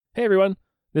Hey everyone,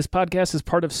 this podcast is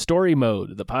part of Story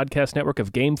Mode, the podcast network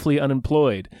of Gamefully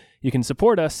Unemployed. You can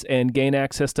support us and gain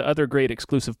access to other great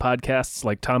exclusive podcasts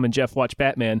like Tom and Jeff Watch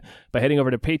Batman by heading over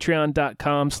to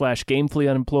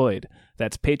patreon.com/gamefullyunemployed.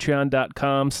 That's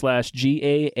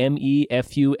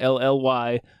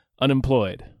patreon.com/GAMEFULLY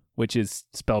unemployed, which is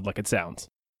spelled like it sounds.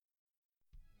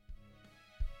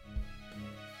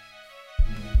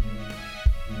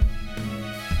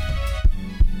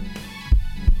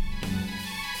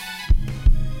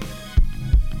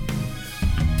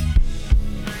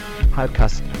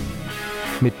 Halbkast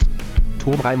mit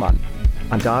Tom Reimann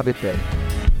und David Bell.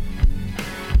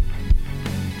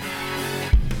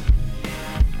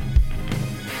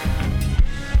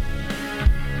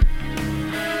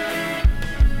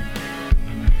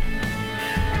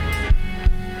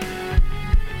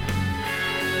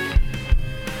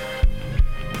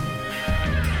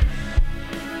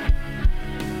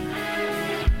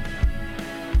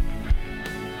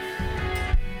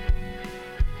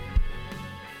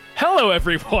 Hello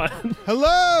everyone!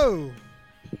 Hello!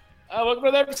 Welcome to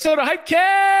another episode of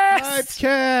Hypecast!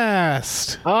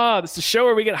 Hypecast! This is a show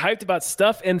where we get hyped about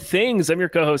stuff and things. I'm your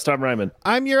co-host, Tom Ryman.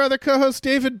 I'm your other co-host,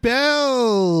 David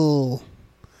Bell.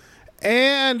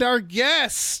 And our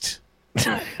guest.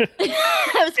 I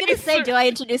was going to say, do I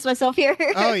introduce myself here?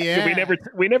 Oh, yeah.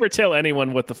 We never tell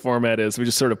anyone what the format is. We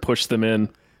just sort of push them in.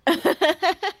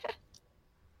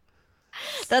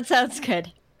 That sounds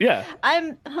good. Yeah.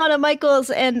 I'm Hannah Michaels,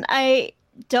 and I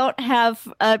don't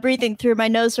have breathing through my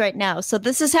nose right now, so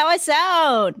this is how I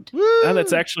sound. Woo! And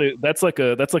that's like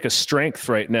a strength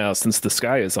right now since the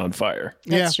sky is on fire.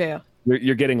 That's true.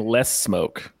 You're getting less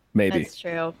smoke, maybe. That's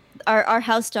true. Our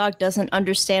house dog doesn't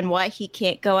understand why he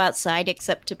can't go outside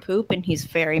except to poop, and he's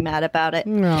very mad about it.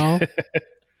 No.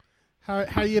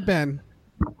 How you been?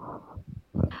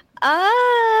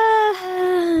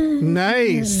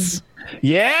 Nice.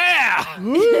 Yeah.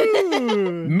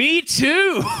 Woo! Me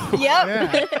too. Yep.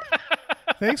 Yeah.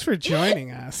 Thanks for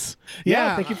joining us.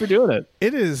 Yeah. Thank you for doing it.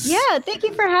 It is. Yeah, thank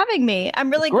you for having me. I'm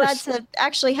really Of glad course. to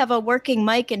actually have a working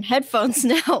mic and headphones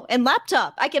now and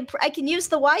laptop. I can use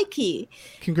the Y key.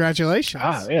 Congratulations.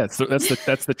 Yeah. That's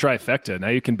the trifecta. Now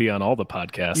you can be on all the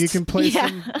podcasts. You can play Yeah.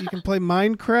 You can play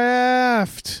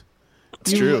Minecraft.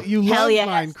 It's true. You Hell love yes.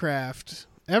 Minecraft.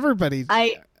 Everybody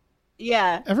does.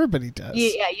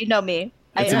 Yeah, you know me.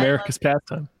 It's I America's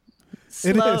pastime.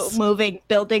 It slow is. moving,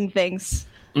 building things.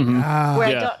 Ah. Where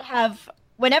Yeah. I don't have.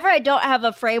 Whenever I don't have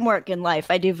a framework in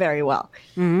life, I do very well.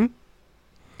 Mm-hmm.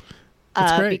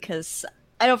 That's great. Because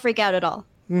I don't freak out at all.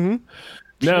 Mm-hmm.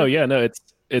 No.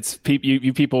 It's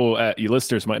you people, you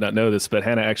listeners might not know this, but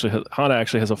Hannah actually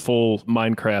has a full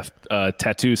Minecraft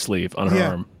tattoo sleeve on her Yeah.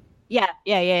 arm. Yeah.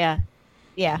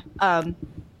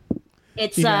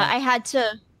 It's Yeah. I had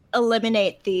to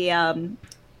eliminate the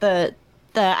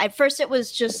at first it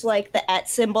was just like the @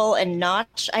 symbol and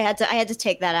notch. I had to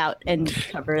take that out and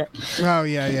cover it. Oh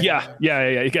yeah. Yeah.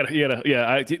 You gotta.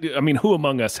 Yeah. I mean, who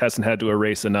among us hasn't had to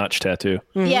erase a notch tattoo?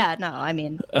 Yeah, no, I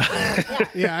mean,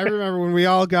 Yeah, I remember when we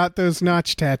all got those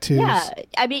notch tattoos. yeah,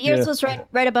 I mean yours Yeah. was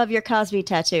right above your Cosby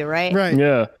tattoo, right? Right.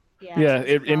 Yeah. Yeah, Yeah. so it's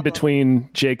a In problem. between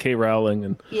J.K. Rowling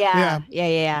and. Yeah.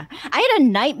 I had a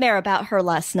nightmare about her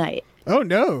last night. Oh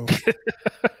no.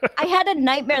 I had a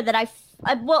nightmare that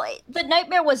the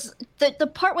nightmare was the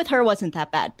part with her wasn't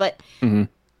that bad, but Mhm.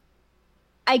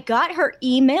 I got her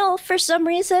email for some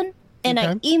reason, and I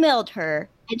Okay. emailed her,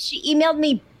 and she emailed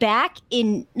me back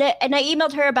and I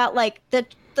emailed her about like the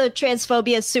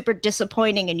transphobia is super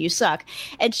disappointing and you suck,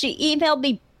 and she emailed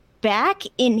me back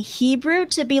in Hebrew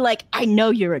to be like, I know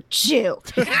you're a Jew.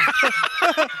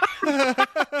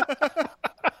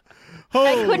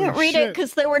 I couldn't read it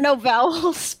because there were no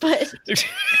vowels, but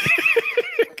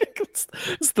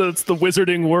it's the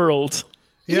wizarding world.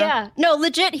 yeah. No,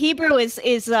 legit Hebrew is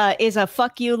a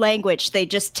fuck you language. They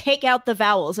just take out the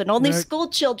vowels, and only Right. school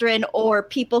children or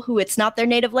people who it's not their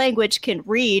native language can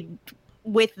read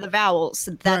with the vowels.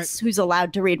 That's who's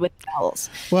allowed to read with vowels.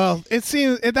 Well,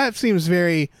 that seems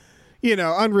very,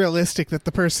 unrealistic that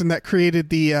the person that created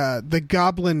the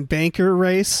Goblin Banker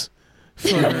race for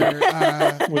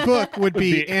book would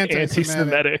be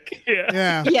anti-Semitic.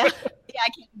 Yeah. Yeah. Yeah, I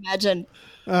can imagine.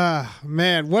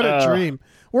 Man, what a dream.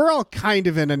 We're all kind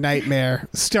of in a nightmare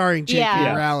starring J.K.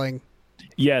 Yeah. Rowling.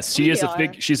 Yes, she We is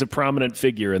are. she's a prominent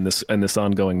figure in this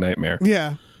ongoing nightmare.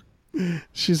 Yeah.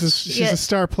 She's Yeah. a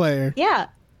star player. Yeah,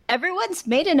 everyone's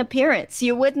made an appearance.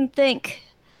 You wouldn't think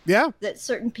Yeah. that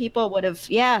certain people would have.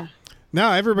 Yeah,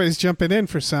 No, everybody's jumping in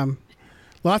for some.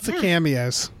 Lots of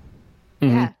cameos.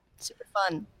 yeah, super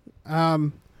fun.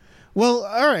 Well,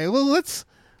 all right. Well, let's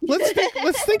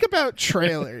let's think about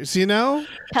trailers, you know?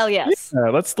 Hell yes.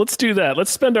 Let's do that.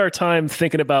 Let's spend our time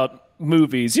thinking about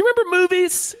movies. You remember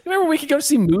movies? Remember we could go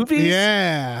see movies?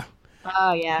 Yeah.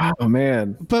 Oh yeah. Oh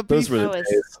man. But those were the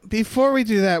days. before we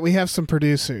do that, we have some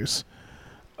producers.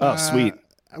 Oh, sweet.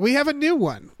 We have a new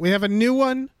one.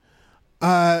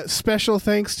 Special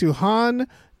thanks to Han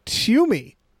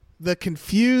Toomey, the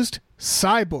confused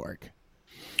cyborg.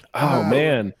 Oh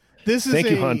man. This is Thank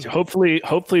you, Han.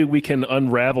 Hopefully we can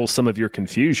unravel some of your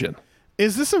confusion.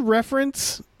 Is this a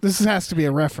reference? This has to be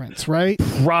a reference, right?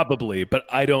 Probably, but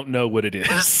I don't know what it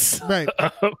is. Right.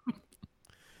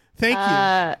 Thank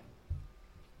you.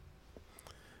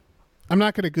 I'm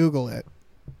not going to Google it.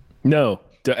 No,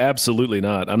 absolutely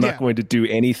not. I'm Yeah. not going to do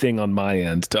anything on my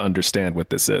end to understand what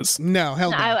this is. No,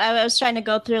 hell no. I was trying to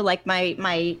go through like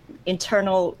my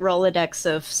internal Rolodex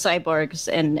of cyborgs,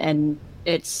 and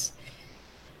it's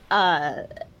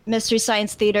Mystery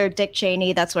Science Theater, Dick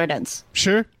Cheney. That's where it ends.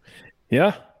 Sure.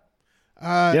 Yeah.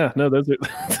 Yeah. No, those are.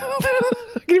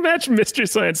 Can you imagine Mystery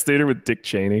Science Theater with Dick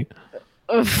Cheney?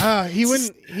 He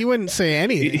wouldn't say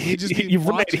anything. He'd just be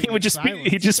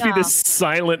He'd just be this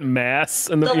silent mass,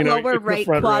 and The in lower the right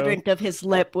front quadrant of his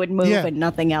lip would move Yeah. and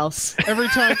nothing else. Every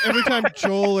time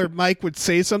Joel or Mike would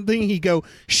say something, he'd go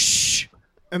shh,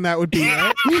 and that would be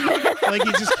it. Like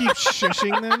he just keeps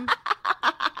shushing them.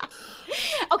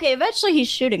 Okay, eventually he's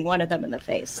shooting one of them in the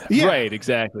face. Yeah. Right,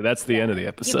 exactly. That's the end of the You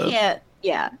episode. can't,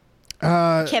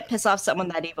 can't piss off someone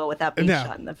that evil without being No.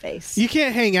 shot in the face. You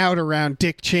can't hang out around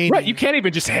Dick Cheney. Right, you can't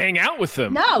even just hang out with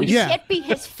them. No, you Yeah. can't be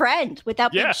his friend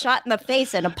without Yeah. being shot in the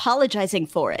face and apologizing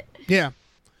for it. Yeah.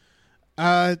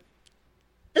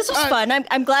 This was fun.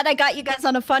 I'm glad I got you guys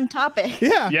on a fun topic.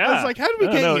 Yeah. Yeah. I was like, how did we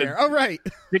I get don't know. here? Oh, right.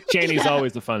 Dick Cheney's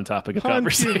always a fun topic of Han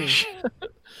conversation.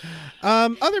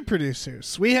 Other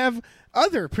producers. We have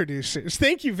other producers.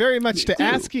 Thank you very much to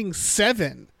Asking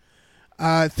Seven.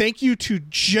 Thank you to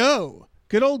Joe.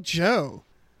 Good old Joe.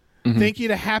 Thank you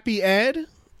to Happy Ed.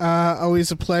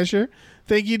 Always a pleasure.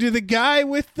 Thank you to the guy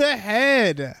with the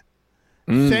head.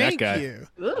 Thank guy. you.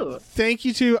 Ooh. Thank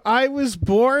you to I Was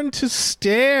Born to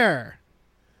Stare.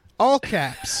 All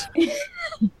caps.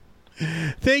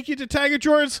 Thank you to Tiger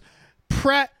George,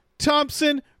 Pratt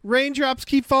Thompson. Raindrops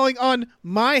keep falling on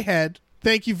my head.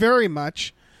 Thank you very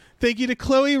much. Thank you to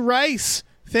Chloe Rice.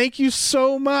 Thank you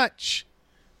so much.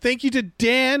 Thank you to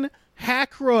Dan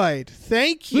Hackroyd.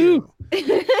 Thank you.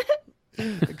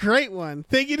 Great one.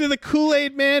 Thank you to the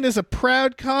Kool-Aid Man is a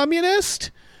proud communist.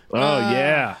 Oh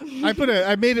yeah.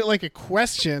 I made it like a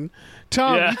question.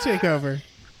 Tom, Yeah. you take over.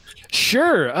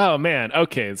 Sure. Oh man.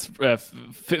 Okay. It's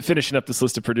finishing up this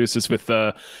list of producers with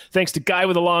thanks to Guy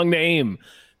with a Long Name,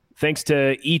 thanks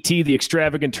to E.T. the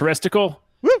Extravagant Terrestrial,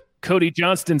 Woo! Cody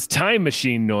Johnston's Time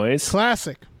Machine Noise,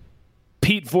 Classic.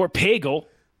 Pete Vorpagel,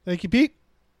 Thank you, Pete.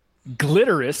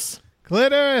 Glitterous.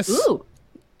 Glitterous. Ooh.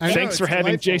 I know, Thanks for it's having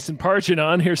delightful. Jason Parchin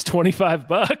on. Here's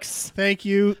 $25. Thank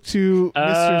you to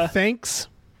Mr. Thanks.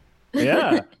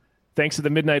 Yeah. Thanks to the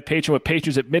Midnight Patron with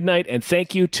Patrons at Midnight, and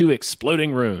thank you to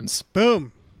Exploding Runes.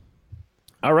 Boom.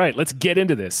 All right, let's get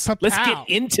into this. Pa-pow. Let's get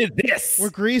into this. We're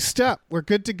greased up. We're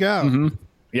good to go.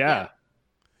 Yeah.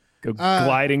 Go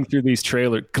gliding through these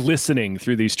trailers, glistening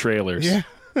through these trailers. Yeah.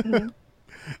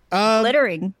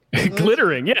 Glittering.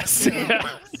 Glittering, yes.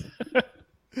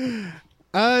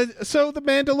 So The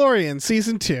Mandalorian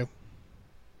season 2.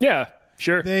 Yeah,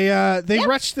 sure. They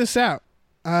rushed this out.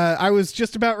 I was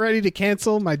just about ready to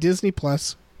cancel my Disney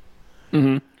Plus.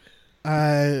 Hana,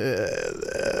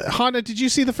 did you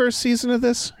see the first season of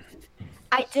this?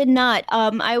 I did not.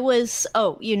 I was.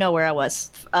 Oh, you know where I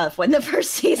was when the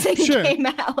first season Sure. came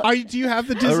out. Do you have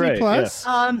the Disney right, Plus?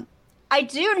 I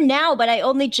do now, but I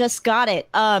only just got it.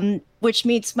 Which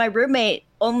means my roommate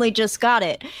only just got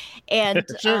it, and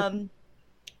Sure.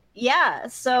 yeah.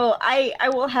 So I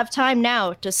will have time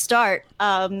now to start.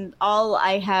 All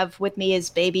I have with me is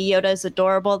Baby Yoda is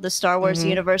adorable. The Star Wars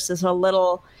universe is a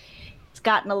little. It's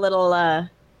gotten a little.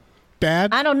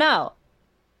 Bad? I don't know.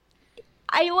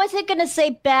 I wasn't gonna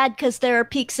say bad because there are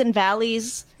peaks and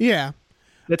valleys. Yeah.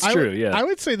 That's I true, would- yeah. I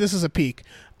would say this is a peak.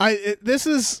 I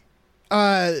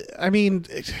mean,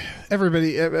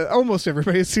 everybody, almost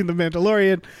everybody has seen The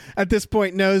Mandalorian at this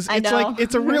point knows I it's know. like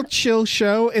it's a real chill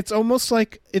show. It's almost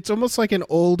like an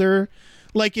older,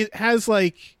 like it has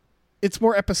like it's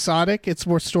more episodic. It's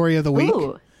more story of the week.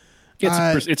 Ooh.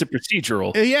 it's a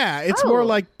procedural. Yeah, it's more Oh.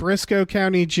 like Briscoe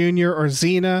County Jr. or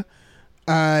Xena.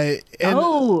 And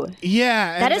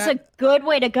yeah, That and is a good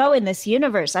way to go in this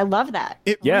universe. I love that.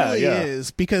 It Yeah, really yeah.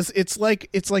 is because it's like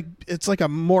a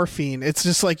morphine. It's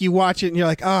just like you watch it and you're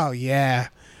like, oh yeah,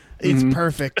 It's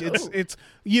perfect. It's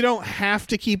you don't have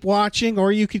to keep watching,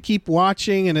 or you could keep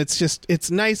watching, and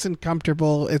it's nice and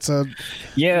comfortable. It's a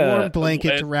warm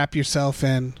blanket to wrap yourself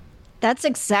in. That's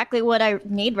exactly what I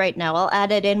need right now. I'll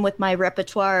add it in with my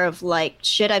repertoire of like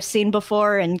shit I've seen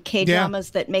before and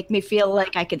K-dramas that make me feel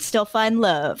like I could still find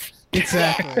love.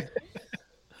 Exactly.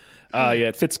 Yeah,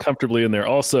 it fits comfortably in there.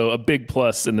 Also, a big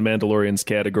plus in the Mandalorian's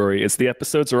category is the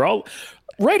episodes are all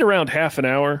right around half an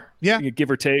hour,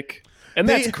 give or take, and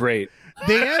that's great.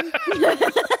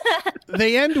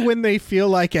 They end when they feel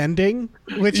like ending,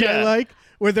 which I like.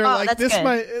 Where they're like,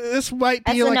 this might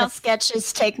be SNL like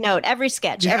sketches. Take note. Every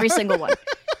sketch, every single one.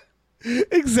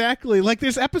 Exactly. Like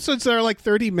there's episodes that are like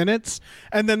 30 minutes,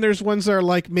 and then there's ones that are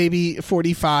like maybe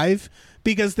 45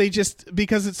 because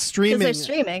it's streaming. Because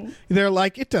they're streaming. They're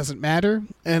like, it doesn't matter,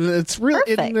 and it's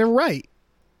really they're right.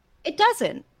 It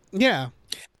doesn't. Yeah.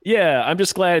 Yeah, I'm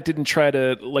just glad it didn't try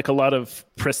to, like a lot of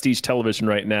prestige television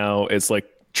right now is like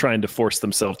trying to force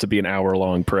themselves to be an hour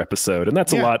long per episode, and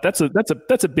that's a lot. That's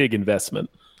a big investment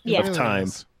of time.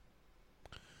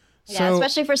 Yeah,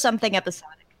 especially for something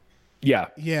episodic.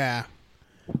 Yeah.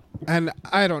 And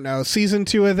I don't know, season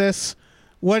 2 of this,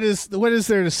 what is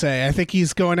there to say? I think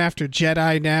he's going after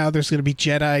Jedi now. There's going to be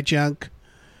Jedi junk.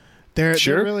 They're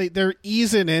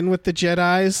easing in with the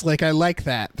Jedis. Like, I like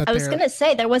that. I was going to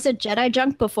say, there was a Jedi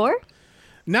junk before.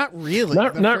 Not really.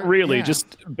 Not really. Yeah.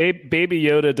 Just Baby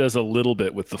Yoda does a little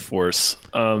bit with the Force.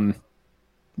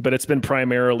 But it's been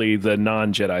primarily the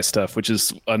non-Jedi stuff, which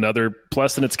is another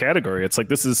plus in its category. It's like,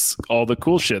 this is all the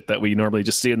cool shit that we normally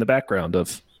just see in the background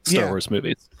of Star Wars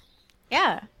movies.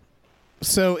 Yeah.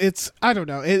 So I don't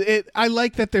know. I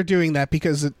like that they're doing that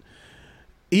because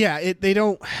they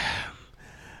don't.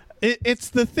 It's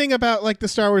the thing about like the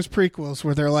Star Wars prequels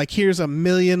where they're like, here's 1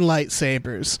 million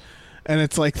lightsabers. And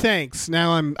it's like, thanks.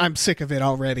 Now I'm sick of it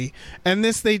already. And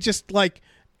this, they just like,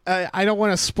 I don't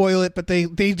want to spoil it, but they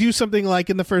do something like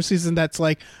in the first season that's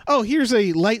like, oh, here's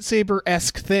a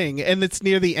lightsaber-esque thing, and it's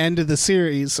near the end of the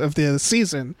series of the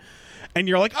season, and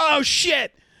you're like, oh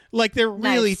shit! Like they're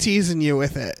really teasing you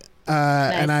with it,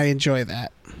 and I enjoy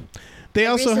that. They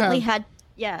also had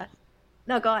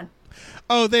No, go on.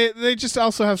 Oh, they just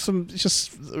also have some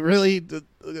just really the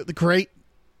great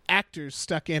actors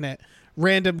stuck in it.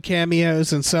 Random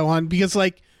cameos and so on, because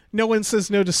like no one says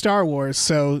no to Star Wars,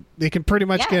 so they can pretty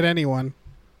much get anyone.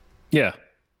 Yeah.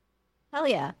 Hell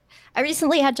yeah. I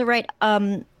recently had to write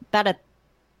about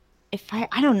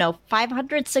I don't know,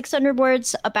 500, 600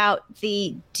 words about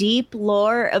the deep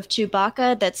lore of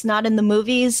Chewbacca that's not in the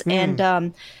movies, and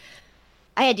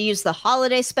I had to use the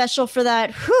holiday special for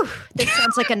that. Whew, this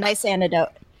sounds like a nice antidote.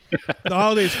 The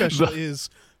holiday special is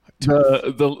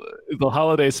the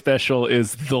holiday special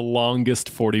is the longest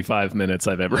 45 minutes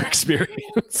I've ever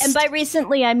experienced. And by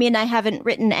recently, I mean I haven't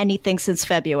written anything since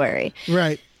February.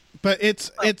 Right. But it's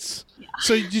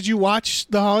so did you watch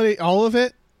the holiday, all of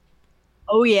it?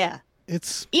 Oh yeah.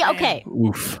 Okay.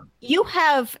 Oof. You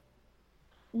have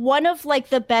one of like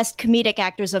the best comedic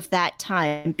actors of that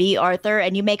time, B. Arthur,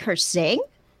 and you make her sing?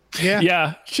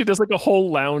 Yeah, she does like a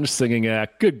whole lounge singing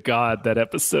act. Good God, that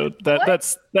episode.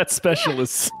 That special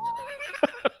is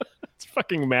it's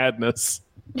fucking madness.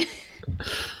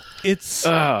 It's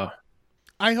I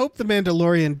hope The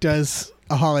Mandalorian does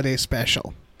a holiday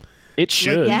special. It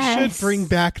should. You should bring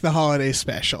back the holiday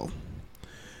special.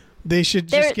 They should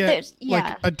just get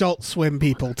like Adult Swim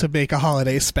people to make a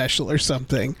holiday special or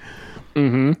something.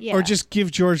 Mm-hmm. Yeah. Or just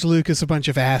give George Lucas a bunch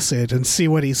of acid and see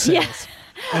what he says. Yeah.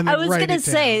 And I was going to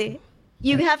say,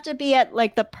 you have to be at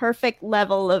like the perfect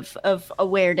level of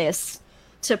awareness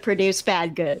to produce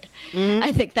bad good. Mm-hmm.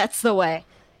 I think that's the way.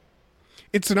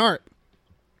 It's an art.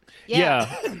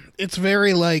 Yeah. It's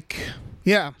very like,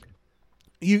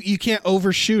 you can't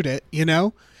overshoot it, you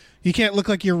know? You can't look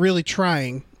like you're really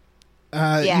trying. You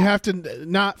have to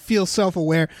not feel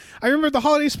self-aware. I remember the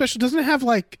holiday special, doesn't it have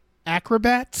like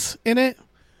acrobats in it?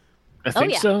 I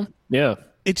think so. Yeah.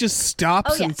 It just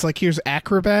stops and it's like, here's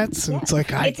acrobats. And it's like,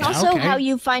 it's also how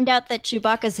you find out that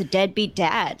Chewbacca's a deadbeat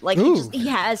dad. Like, he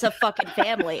has a fucking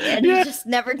family and he just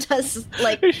never does,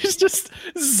 like... He's just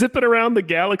zipping around the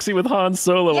galaxy with Han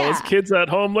Solo while his kid's at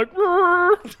home, like,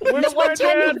 the one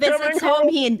time he visits home,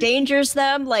 he endangers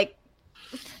them, like...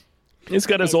 He's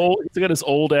got his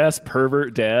old ass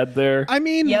pervert dad there. I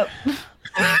mean... Yep.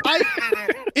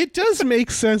 It does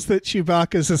make sense that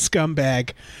Chewbacca's a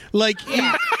scumbag. Like,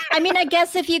 I mean, I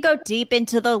guess if you go deep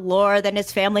into the lore, then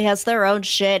his family has their own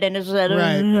shit, and it's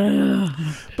right.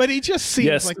 But he just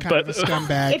seems like kind of a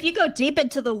scumbag. If you go deep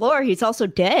into the lore, he's also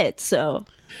dead. So,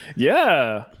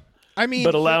 yeah. I mean,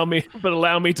 but allow me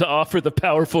to offer the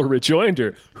powerful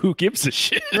rejoinder. Who gives a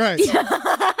shit? Right.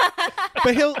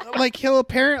 But he'll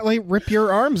apparently rip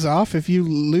your arms off if you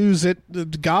lose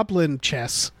at goblin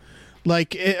chess,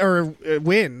 or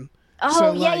win. Oh,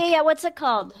 So, yeah. What's it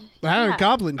called? I don't know, Yeah.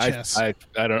 goblin chess. I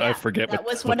don't. I forget that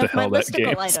what, was what one the of my hell that listicle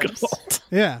game is items. called.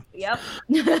 Yeah, Yep.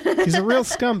 he's a real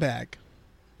scumbag.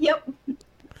 Yep.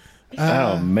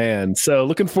 Oh man! So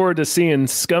looking forward to seeing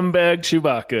scumbag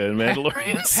Chewbacca in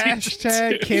Mandalorian.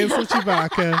 Hashtag cancel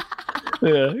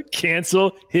Chewbacca.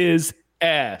 Cancel his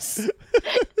ass.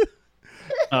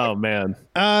 Oh man!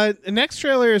 The next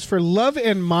trailer is for Love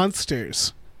and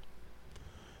Monsters.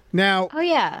 Now, Oh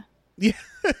yeah. yeah,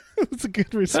 that's a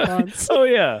good response. Oh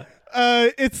yeah.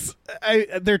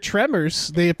 They're tremors.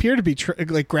 They appear to be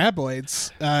like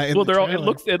graboids. Well, they're all.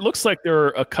 It looks like there are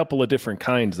a couple of different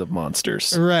kinds of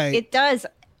monsters. right. It does.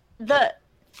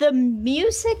 The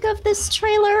music of this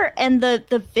trailer and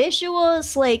the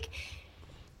visuals, like,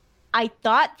 I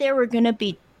thought there were gonna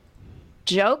be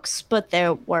jokes, but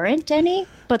there weren't any.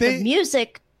 But the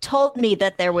music told me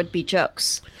that there would be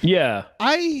jokes. Yeah.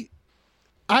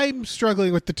 I'm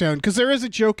struggling with the tone because there is a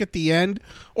joke at the end,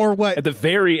 or what? At the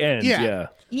very end. Yeah. Yeah.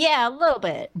 Yeah, a little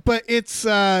bit. But it's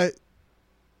and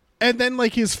then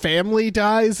like his family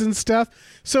dies and stuff.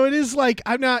 So it is like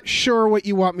I'm not sure what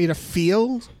you want me to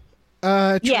feel.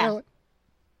 Trailer,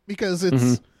 because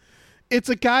it's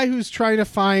a guy who's trying to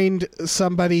find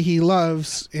somebody he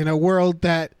loves in a world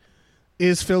that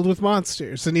is filled with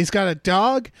monsters, and he's got a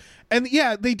dog. And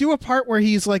yeah, they do a part where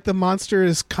he's like the monster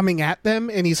is coming at them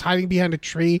and he's hiding behind a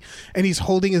tree and he's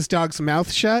holding his dog's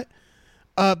mouth shut.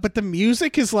 But the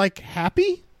music is like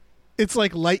happy. It's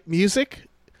like light music.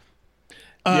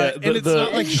 And it's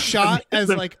not like shot as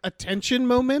like a tension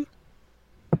moment.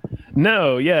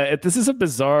 No, yeah. This is a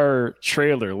bizarre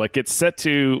trailer. Like it's set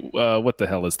to what the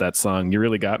hell is that song? You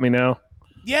Really Got Me Now?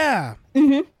 Yeah.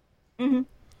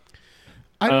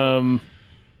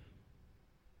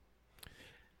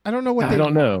 I don't know what I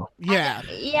don't know. Yeah.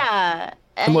 Yeah.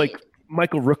 And like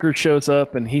Michael Rooker shows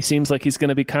up and he seems like he's going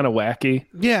to be kind of wacky.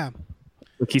 Yeah.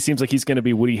 Like he seems like he's going to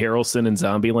be Woody Harrelson in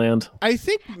Zombieland. I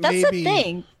think That's the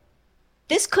thing.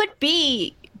 This could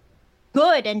be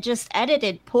good and just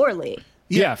edited poorly.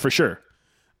 Yeah, for sure.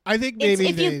 I think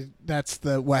maybe that's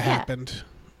what happened.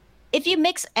 If you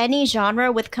mix any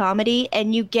genre with comedy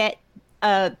and you get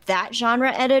that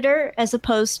genre editor as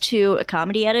opposed to a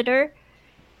comedy editor,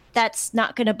 that's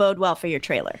not going to bode well for your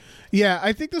trailer. Yeah,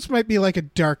 I think this might be like a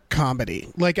dark comedy.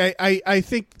 Like I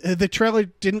think the trailer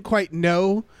didn't quite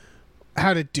know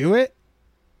how to do it.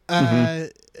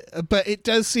 But it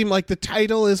does seem like the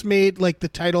title is made, like the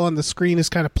title on the screen is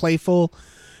kind of playful.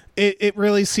 It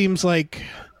really seems like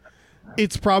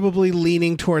it's probably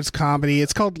leaning towards comedy.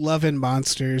 It's called Love and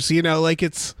Monsters. You know, like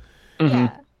it's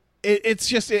it's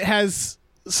just, it has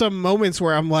some moments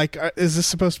where I'm like, is this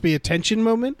supposed to be a tension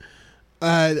moment?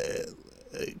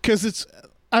 Because it's,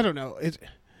 I don't know,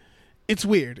 it's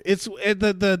weird. It's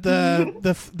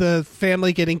the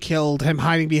family getting killed, him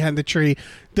hiding behind the tree.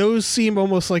 Those seem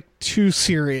almost like too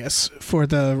serious for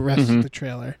the rest of the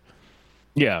trailer.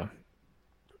 Yeah,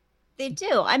 they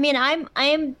do. I mean,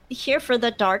 I'm here for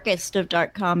the darkest of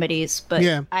dark comedies, but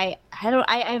I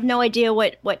have no idea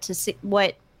what to see,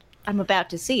 what I'm about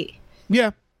to see.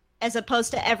 Yeah, as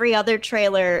opposed to every other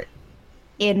trailer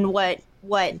in what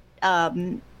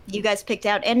you guys picked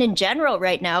out, and in general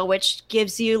right now, which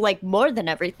gives you like more than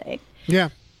everything. Yeah.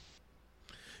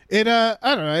 It I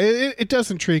don't know. It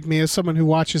does intrigue me as someone who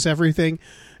watches everything.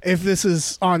 If this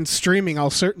is on streaming, I'll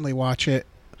certainly watch it.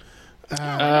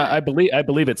 I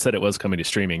believe it said it was coming to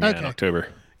streaming in October.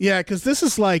 Yeah, because this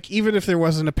is like, even if there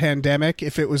wasn't a pandemic,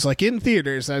 if it was like in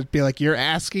theaters, I'd be like, you're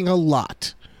asking a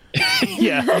lot.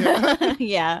 Yeah.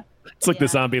 Yeah. It's like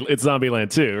it's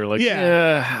Zombieland 2. We're like,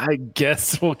 I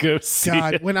guess we'll go see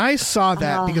it. When I saw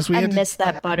that, because we had missed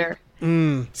that butter.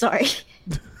 Sorry.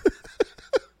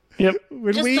 Yep.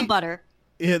 The butter.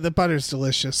 Yeah, the butter's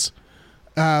delicious.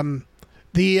 When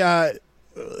we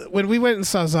went and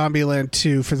saw Zombieland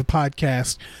 2 for the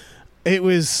podcast, it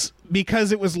was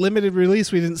because it was limited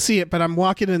release, we didn't see it, but I'm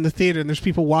walking in the theater and there's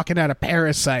people walking out of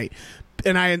Parasite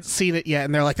and I hadn't seen it yet,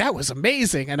 and they're like, that was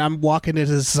amazing, and I'm walking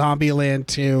into Zombieland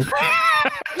 2.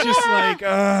 Just like,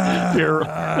 you're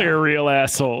a real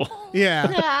asshole.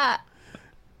 Yeah.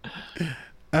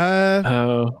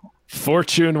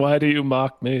 Fortune, why do you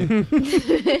mock me?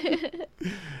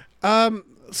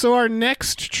 So our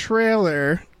next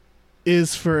trailer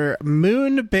is for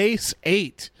Moonbase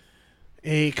 8,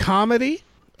 a comedy,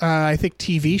 I think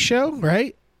TV show,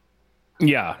 right?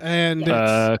 Yeah. And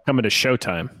coming to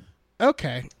Showtime.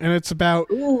 Okay. And it's about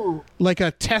like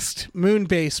a test moon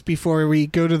base before we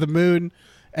go to the moon,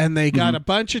 and they got a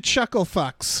bunch of chuckle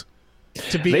fucks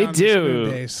to be They on do. this moon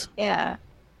base. Yeah.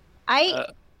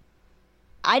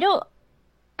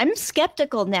 I'm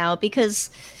skeptical now because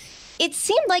it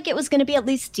seemed like it was going to be at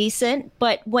least decent,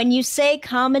 but when you say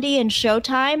comedy and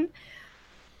Showtime,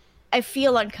 I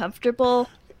feel uncomfortable.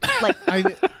 Like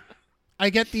I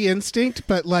get the instinct,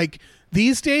 but like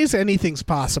these days anything's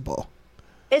possible.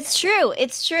 it's true.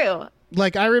 It's true.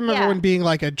 Like I remember Yeah. when being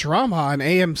like a drama on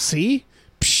AMC.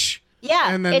 Psh,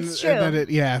 Yeah, and then it's true. And then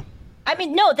yeah. I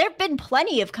mean, no, there've been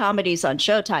plenty of comedies on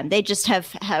Showtime. They just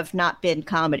have not been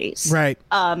comedies. Right.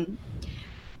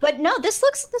 But no, this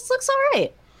looks all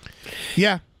right.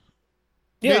 Yeah.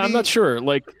 Yeah, Maybe- I'm not sure.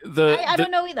 Like I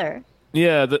don't know either.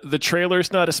 Yeah, the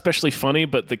trailer's not especially funny,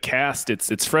 but the cast,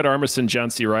 it's Fred Armisen, John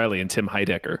C. Reilly, and Tim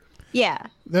Heidecker. Yeah.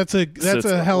 That's So a it's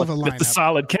hell of a It's a lineup.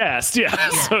 solid cast, yeah.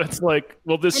 So it's like,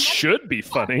 well, this should be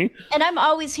funny. And I'm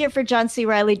always here for John C.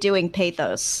 Reilly doing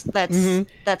pathos.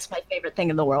 That's my favorite thing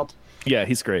in the world. Yeah,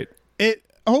 he's great. It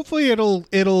hopefully it'll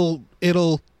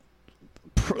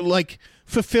like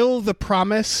fulfill the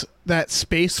promise that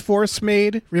Space Force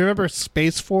made. Remember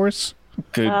Space Force?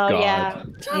 Good Oh God. yeah.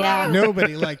 Yeah.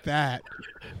 Nobody liked that.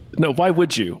 No, why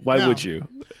would you? Why No. would you?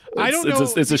 I don't know.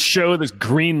 It's a show that's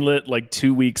greenlit like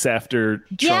 2 weeks after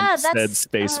Yeah, Trump that's- said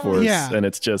Space Force. Yeah. And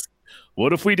it's just,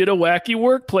 what if we did a wacky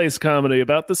workplace comedy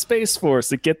about the Space Force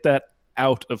to get that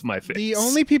out of my face? The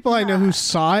only people I know who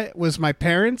saw it was my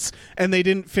parents, and they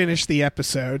didn't finish the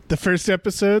episode. The first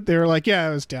episode, they were like, "Yeah,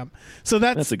 it was dumb." So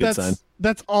that's a good sign.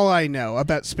 That's all I know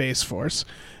about Space Force.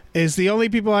 Is the only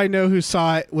people I know who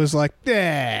saw it was like,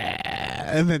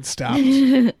 and then stopped.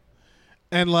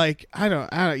 And like, I don't,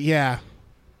 yeah,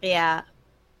 Yeah.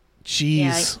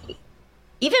 jeez.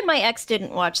 Even my ex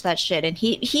didn't watch that shit, and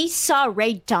he saw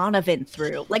Ray Donovan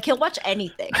through. Like he'll watch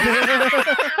anything.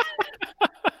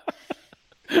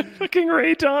 Fucking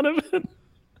Ray Donovan.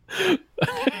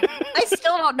 I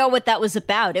still don't know what that was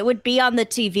about. It would be on the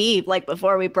TV like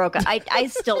before we broke up. I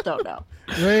still don't know.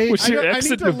 Right? Was your I ex a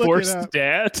need to look it divorced up.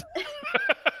 dad?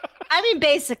 I mean,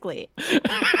 basically.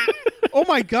 Oh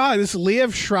my God, is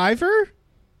Liev Shriver?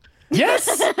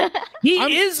 Yes. He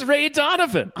is Ray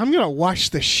Donovan. I'm gonna watch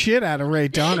the shit out of Ray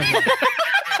Donovan.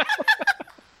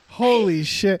 Holy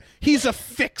shit, he's a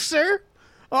fixer.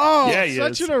 Oh, Yeah, he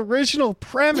such is. an original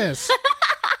premise.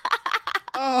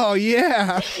 Oh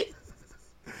yeah,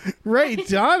 Ray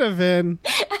Donovan,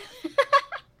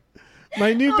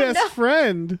 my new best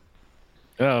friend.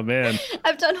 Oh man.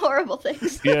 I've done horrible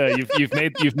things. Yeah, you've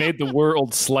made the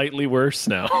world slightly worse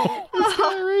now.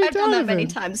 Ray I've done that many Donovan.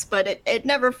 times, but it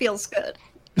never feels good.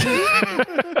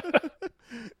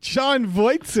 John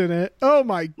Voight's in it. Oh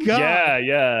my God.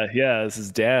 Yeah. This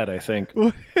is dad, I think.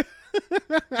 I'm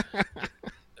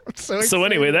so So excited.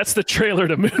 anyway, that's the trailer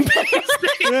to Moonbase.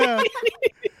 Yeah.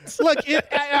 Look,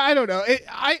 I don't know.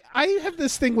 I have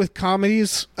this thing with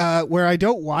comedies where I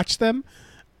don't watch them,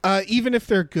 even if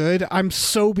they're good. I'm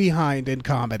so behind in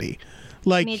comedy.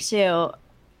 Like, Me too.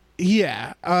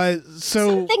 yeah. So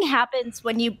Something happens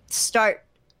when you start,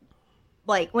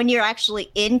 like when you're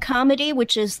actually in comedy,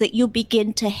 which is that you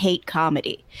begin to hate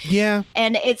comedy. yeah,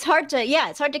 And it's hard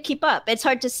to keep up. It's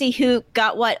hard to see who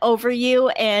got what over you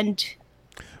and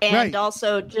Right.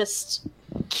 also just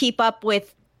keep up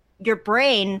with your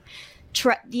brain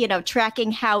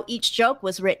tracking how each joke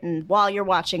was written while you're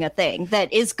watching a thing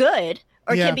that is good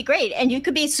or Yeah. can be great, and you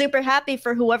could be super happy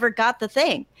for whoever got the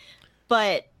thing.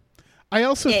 But I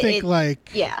also think like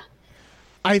yeah.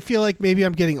 I feel like maybe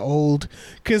I'm getting old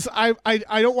because I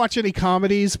don't watch any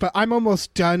comedies, but I'm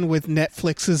almost done with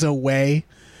Netflix's Away,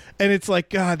 and it's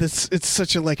like God, it's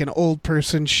such a like an old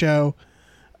person show.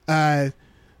 The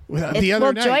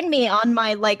other night, Join me on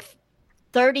my like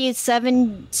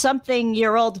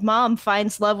 37-something-year-old mom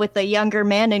finds love with a younger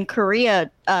man in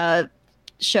Korea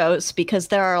shows, because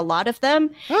there are a lot of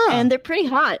them and they're pretty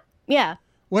hot. Yeah.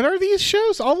 what are these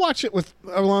shows? I'll watch it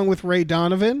along with Ray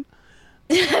Donovan.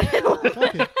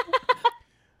 Okay.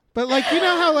 But like, you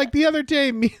know how like the other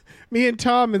day me and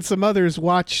Tom and some others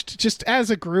watched just as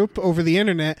a group over the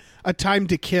internet A Time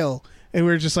to Kill, and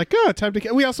we were just like, oh, Time to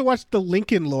Kill. We also watched The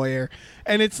Lincoln Lawyer,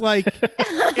 and it's like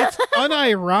it's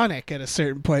unironic at a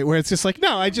certain point where it's just like,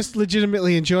 no, I just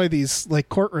legitimately enjoy these like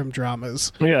courtroom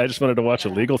dramas. Yeah, I just wanted to watch a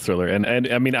legal thriller, and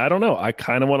I mean, I don't know. I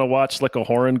kind of want to watch like a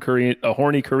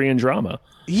horny Korean drama.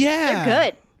 Yeah, They're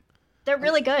good. They're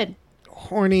really good.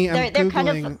 Horny. They're kind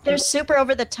of they're super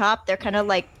over the top. They're kind of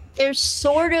like they're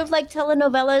sort of like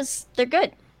telenovelas. They're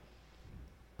good.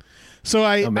 So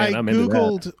I Oh, man, I'm into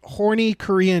googled horny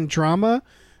Korean drama,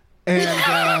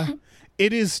 and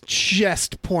it is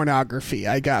just pornography.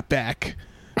 I got back.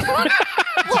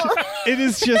 It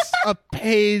is just a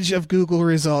page of Google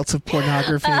results of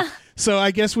pornography. So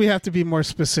I guess we have to be more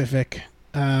specific.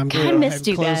 I'm gonna I go missed ahead and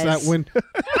you close guys. that window.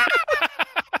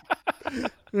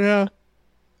 Yeah.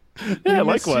 Yeah,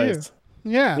 We missed likewise.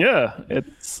 you. Yeah. Yeah,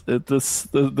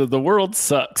 the world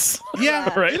sucks.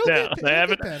 Yeah. right it'll now. get I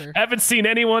better. haven't seen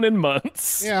anyone in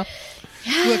months. Yeah.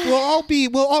 Look,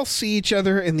 we'll all see each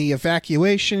other in the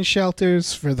evacuation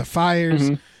shelters for the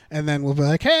fires, and then we'll be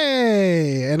like,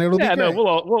 "Hey," and it'll be Yeah, great.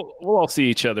 no, we'll all see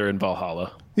each other in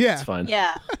Valhalla. Yeah. It's fine.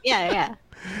 Yeah. Yeah.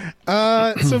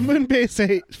 So Moonbase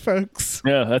 8, folks.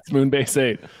 Yeah, that's Moonbase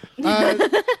 8.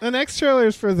 The next trailer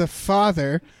is for The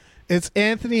Father. It's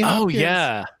Anthony Oh Hopkins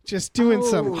yeah. just doing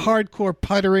some hardcore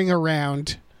puttering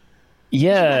around.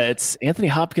 Yeah, it's Anthony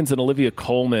Hopkins and Olivia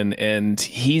Colman, and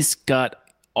he's got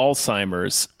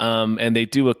Alzheimer's. And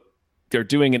they're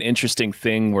doing an interesting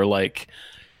thing where like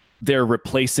they're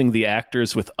replacing the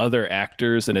actors with other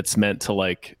actors, and it's meant to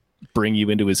like bring you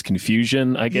into his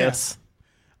confusion, I guess.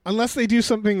 Unless they do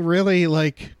something really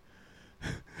like...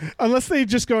 Unless they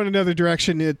just go in another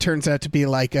direction, it turns out to be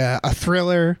like a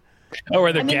thriller. Oh,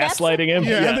 where they're I mean, that's gaslighting him.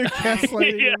 Yeah, they're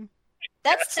gaslighting Yeah. him.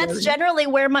 That's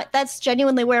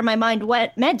genuinely where my mind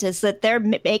meant is that they're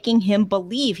making him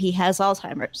believe he has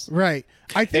Alzheimer's. Right.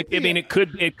 I think I mean, it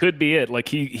could be it. Like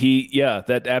yeah,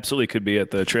 that absolutely could be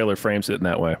it. The trailer frames it in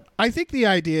that way. I think the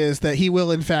idea is that he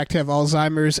will in fact have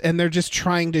Alzheimer's, and they're just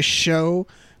trying to show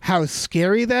how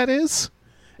scary that is,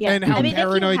 Yeah. and how I mean, if you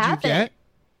paranoid you have it, get.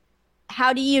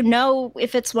 how do you know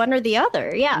if it's one or the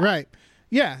other? Yeah. Right.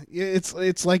 Yeah.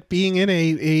 It's like being in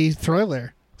a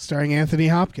thriller starring Anthony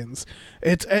Hopkins.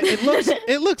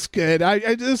 It looks good.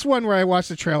 I this one where I watched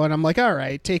the trailer and I'm like, all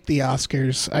right, take the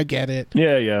Oscars. I get it.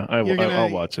 Yeah. You're I'll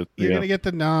watch it. You're Yeah. gonna get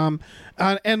the nom,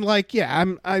 and like, yeah,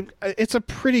 it's a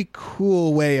pretty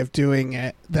cool way of doing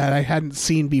it that I hadn't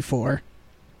seen before.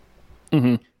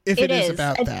 Mhm. If It it is is.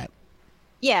 about And- that,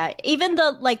 Yeah, even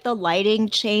the lighting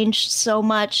changed so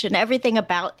much, and everything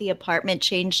about the apartment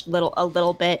changed a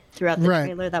little bit throughout the Right.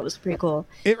 trailer. That was pretty cool.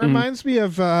 it reminds me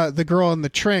of The Girl on the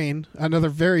Train, another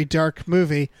very dark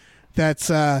movie. That's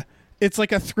it's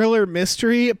like a thriller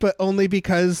mystery, but only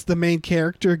because the main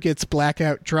character gets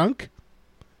blackout drunk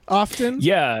often,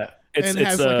 Yeah, and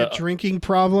has like a drinking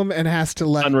problem and has to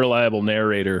like unreliable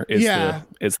narrator is Yeah.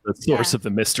 the source Yeah. of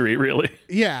the mystery, really.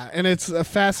 Yeah, and it's a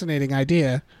fascinating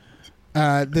idea.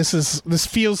 This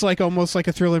feels like almost like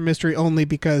a thriller mystery only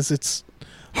because it's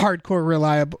hardcore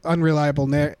unreliable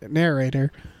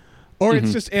narrator, or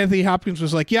it's just Anthony Hopkins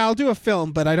was like, yeah, I'll do a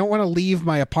film, but I don't want to leave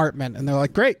my apartment, and they're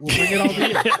like, great, we'll bring it all to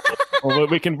you. Well,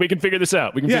 we can figure this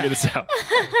out. We can Yeah. figure this out.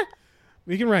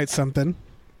 We can write something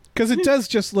because it does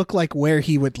just look like where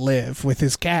he would live with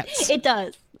his cats. It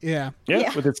does. Yeah, Yeah,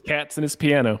 Yeah. with his cats and his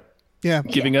piano, yeah,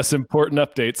 giving us important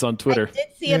updates on Twitter. I did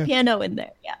see Yeah. a piano in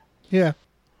there. Yeah. yeah.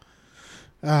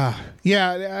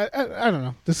 Yeah, I don't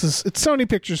know. It's Sony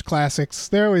Pictures Classics.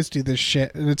 They always do this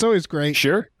shit, and it's always great.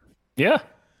 Sure. Yeah.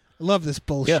 I love this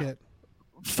bullshit.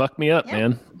 Fuck me up,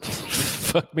 man.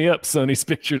 Fuck me up,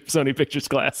 Sony Pictures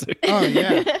Classic. Oh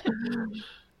yeah,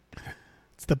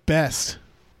 it's the best.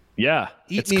 Yeah.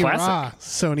 Eat it's me classic. raw,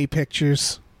 Sony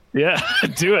Pictures. Yeah,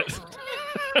 do it.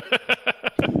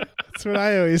 That's what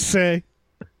I always say.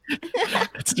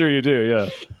 It's true you do,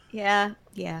 yeah.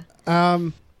 Yeah. Yeah.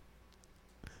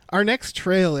 Our next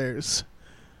trailers.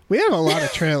 We have a lot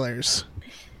of trailers.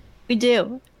 We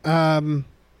do.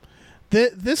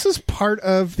 This is part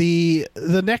of the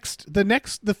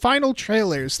final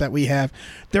trailers that we have.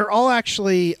 They're all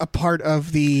actually a part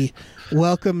of the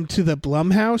Welcome to the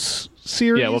Blumhouse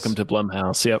series. Yeah, welcome to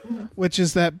Blumhouse. Yep. Which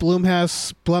is that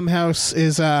Blumhouse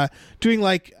is doing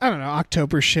like, I don't know,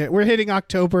 October shit. We're hitting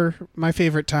October, my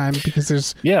favorite time, because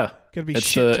there's Yeah. gonna be It's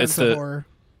shit the- tons it's of the- horror.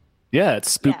 Yeah,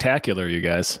 it's spooktacular, you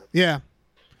guys. Yeah.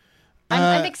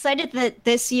 I'm excited that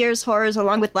this year's horrors,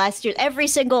 along with last year, every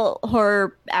single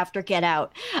horror after Get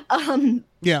Out,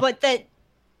 Yeah. but that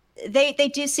they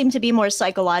do seem to be more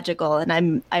psychological,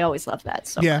 and I always love that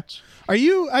so Yeah. much.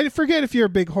 I forget if you're a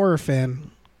big horror fan.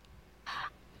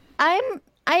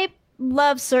 I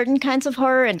love certain kinds of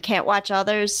horror and can't watch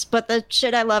others, but the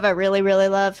shit I love, I really, really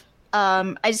love.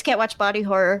 I just can't watch body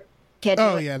horror. Can't do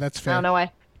Oh it. yeah, that's I fair. don't know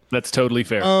why. That's totally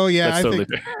fair. Oh yeah, That's I totally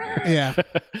think fair.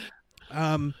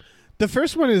 yeah. The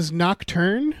first one is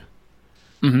Nocturne.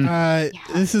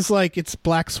 Mm-hmm. This is like it's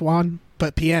Black Swan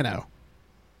but piano.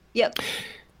 Yep.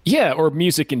 Yeah, or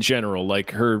music in general.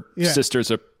 Like her Yeah. sister's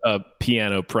a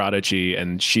piano prodigy,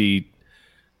 and she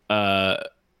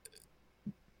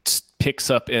picks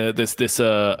up this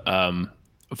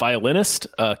violinist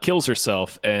kills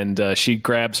herself, and she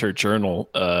grabs her journal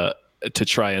to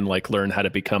try and like learn how to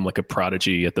become like a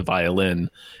prodigy at the violin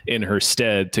in her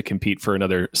stead to compete for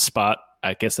another spot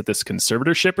I guess at this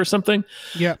conservatorship or something.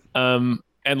 Yeah.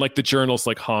 And like the journal's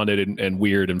like haunted and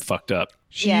weird and fucked up.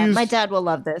 My dad will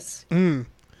love this.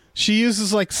 She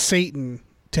uses like Satan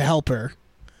to help her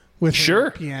with her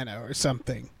Sure. piano or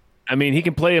something. I mean, he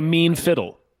can play a mean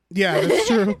fiddle. Yeah, that's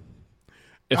true.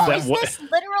 If Is this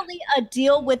literally a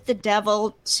deal with the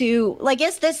devil to like?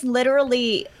 Is this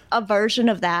literally a version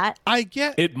of that? I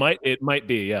get it might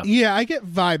be, yeah. Yeah, I get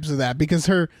vibes of that because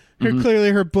her clearly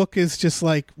her book is just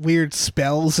like weird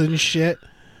spells and shit.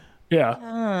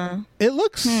 Yeah. It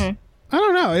looks I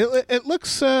don't know. It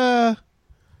looks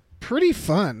pretty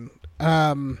fun.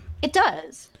 It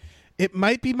does. It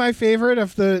might be my favorite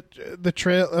of the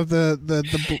trail of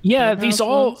the Yeah, Blumhouse these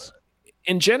all ones.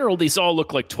 in general, these all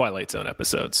look like Twilight Zone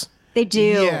episodes. They do.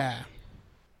 Yeah.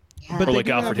 But Or they like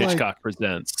do have, Alfred Hitchcock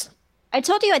Presents. I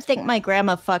told you I think my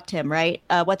grandma fucked him, right?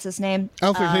 What's his name?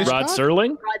 Alfred Hitchcock? Rod Serling?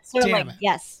 Rod Serling. Damn it.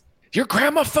 Yes, Your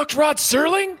grandma fucked Rod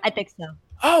Serling? I think so.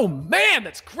 Oh man,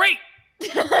 that's great.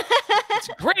 It's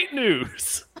great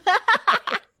news.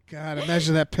 God,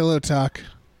 imagine that pillow talk.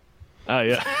 Oh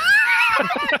yeah.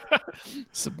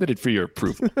 Submitted for your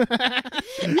approval.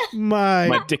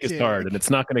 My Dick is hard, and it's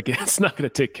not gonna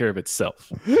take care of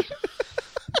itself.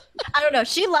 I don't know.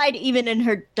 She lied even in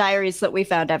her diaries that we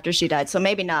found after she died, so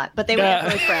maybe not. But they were Yeah.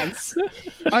 really friends.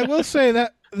 I will say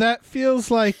that feels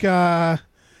like a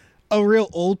real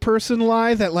old person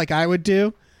lie that like I would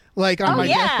do. Like on my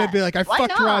yeah. deathbed, be like, I Why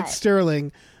fucked Rod not?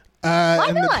 Sterling.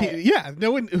 Why not?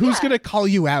 No one who's gonna call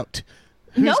you out.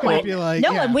 Who's No gonna one. be like,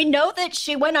 No yeah. one. We know that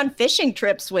she went on fishing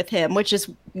trips with him, which is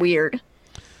weird.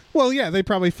 Well, yeah, they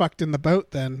probably fucked in the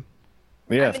boat then.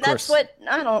 Yeah, I of mean, course. that's what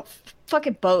I don't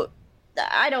fucking boat.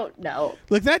 I don't know.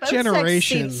 Like that Boat sex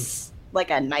generation. seems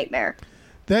like a nightmare.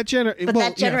 But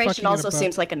That generation also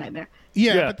seems like a nightmare.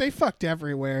 Yeah, Yeah. but they fucked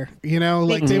everywhere. You know,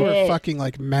 like they were did. fucking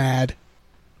like mad.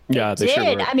 Yeah, they sure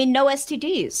Did were. I mean no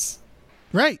STDs?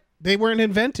 Right. They weren't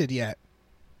invented yet.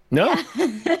 No,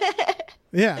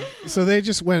 Yeah. So they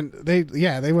just went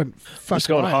went fuck just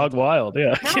going wild. hog wild.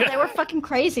 Yeah. No, they were fucking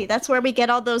crazy. That's where we get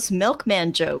all those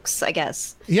milkman jokes, I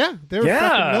guess. Yeah, they were Yeah.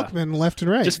 fucking milkmen left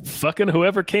and right. Just fucking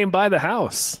whoever came by the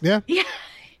house. yeah. Yeah,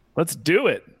 Let's do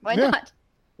it. why Yeah. not?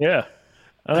 Yeah.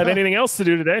 I don't have anything else to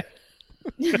do today.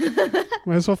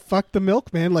 Might as well fuck the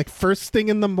milkman like first thing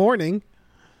in the morning.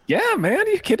 Yeah, man. Are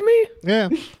you kidding me? Yeah.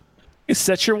 You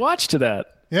set your watch to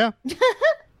that. Yeah.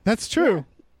 That's true.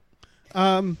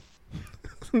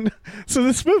 So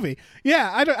this movie,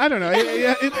 yeah, I don't know.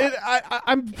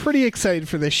 I'm pretty excited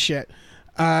for this shit.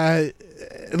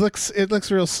 It looks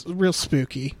real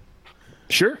spooky.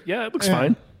 Sure. Yeah, it looks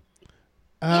Yeah.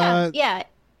 fine. Yeah.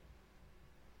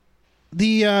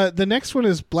 The next one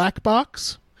is Black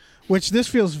Box, which this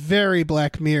feels very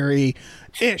Black Mirror-y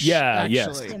ish. Yeah,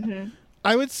 yes. actually.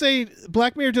 I would say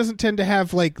Black Mirror doesn't tend to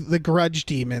have like the grudge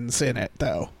demons in it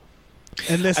though.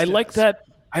 And this I like does. that.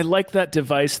 I like that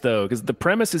device though, because the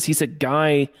premise is he's a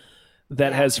guy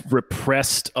that has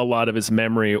repressed a lot of his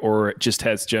memory or just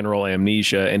has general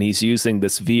amnesia, and he's using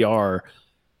this VR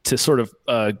to sort of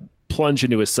plunge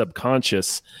into his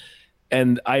subconscious.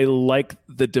 And I like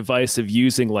the device of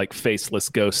using like faceless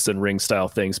ghosts and ring style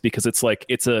things because it's like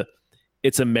it's a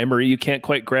memory you can't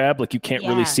quite grab. Like you can't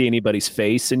really Yeah. see anybody's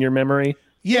face in your memory.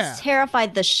 Yeah. This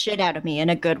terrified the shit out of me in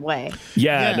a good way.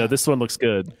 Yeah, Yeah. no, this one looks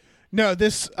good. No,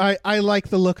 this I like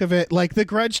the look of it. Like the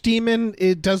grudge demon,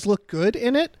 it does look good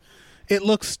in it. It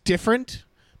looks different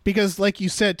because, like you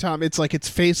said, Tom, it's like its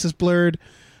face is blurred.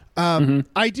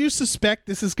 I do suspect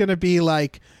this is going to be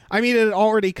like. I mean, it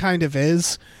already kind of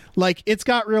is. Like it's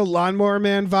got real Lawnmower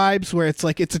Man vibes, where it's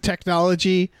like it's a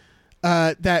technology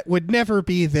that would never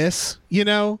be this. You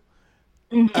know.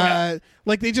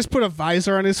 Like they just put a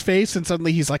visor on his face and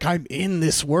suddenly he's like, I'm in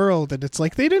this world, and it's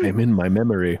like they didn't. I'm in my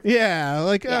memory. Yeah,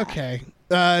 like okay,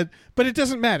 but it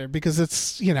doesn't matter because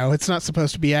it's it's not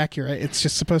supposed to be accurate. It's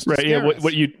just supposed to Right. scare Yeah. us.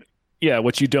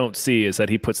 What you don't see is that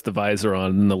he puts the visor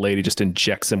on and the lady just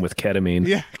injects him with ketamine.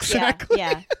 Yeah, exactly.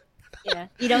 Yeah.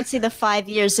 You don't see the 5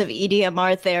 years of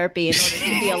EDMR therapy in order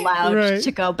to be allowed Right.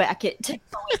 to go back to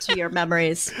go into your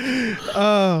memories.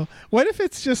 Oh, what if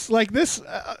it's just like this?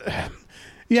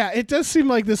 Yeah, it does seem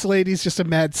like this lady's just a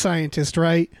mad scientist,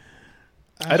 right?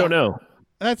 I don't know.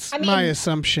 That's I my mean-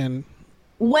 assumption.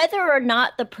 Whether or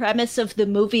not the premise of the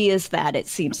movie is that, it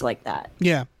seems like that.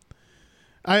 Yeah.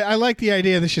 I like the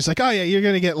idea that she's like, oh yeah, you're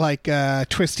gonna get like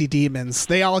twisty demons.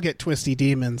 They all get twisty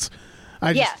demons.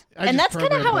 I just And that's kind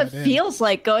of programmed how it that in. feels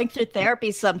like going through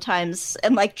therapy sometimes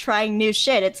and like trying new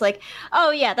shit. It's like, oh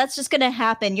yeah, that's just going to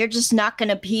happen. You're just not going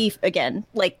to pee again.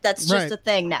 Like that's just Right. a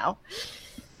thing now.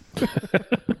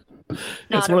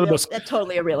 It's one of the most That's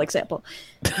totally a real example.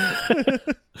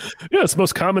 it's the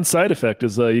most common side effect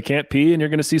is you can't pee and you're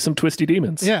going to see some twisty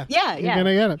demons. Yeah. Yeah, You're yeah.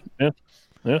 gonna get it.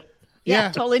 Yeah.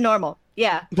 Yeah. Totally normal.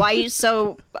 Yeah. Why are you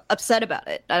so upset about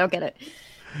it? I don't get it.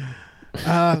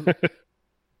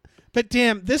 But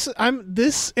damn, this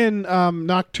and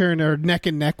Nocturne are neck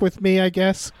and neck with me, I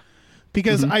guess,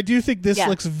 because I do think this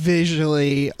looks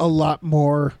visually a lot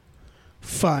more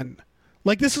fun.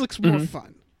 Like this looks more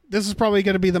fun. This is probably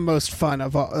going to be the most fun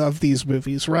of these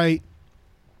movies, right?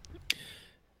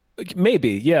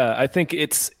 Maybe, yeah. I think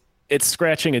it's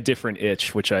scratching a different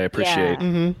itch, which I appreciate.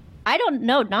 Yeah. I don't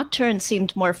know. Nocturne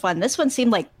seemed more fun. This one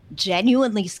seemed like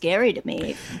genuinely scary to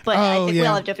me. But I think we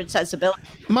all have different sensibilities.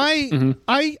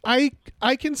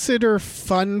 I consider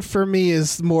fun for me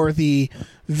is more the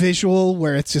visual,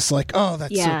 where it's just like, oh,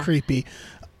 that's so creepy.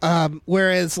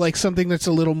 Whereas like something that's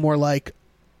a little more like,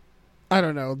 I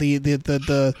don't know,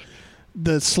 the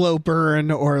slow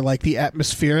burn or like the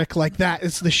atmospheric, like that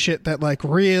is the shit that like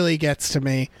really gets to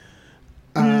me.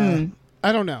 I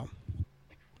don't know.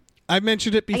 I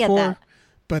mentioned it before,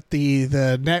 but the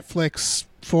Netflix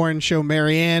foreign show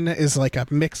Marianne is like a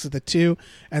mix of the two,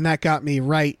 and that got me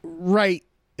right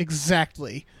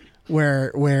exactly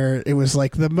where it was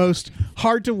like the most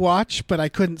hard to watch, but I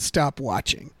couldn't stop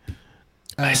watching.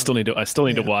 I still need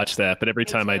to watch that, but every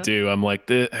time I do, I'm like,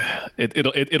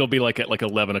 it'll be like at like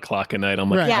 11 o'clock at night. I'm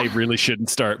like, I really shouldn't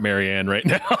start Marianne right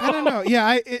now. I don't know.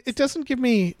 Yeah, it doesn't give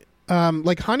me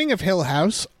like Haunting of Hill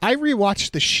House. I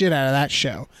rewatched the shit out of that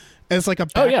show as like a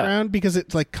background because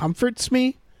it like comforts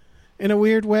me in a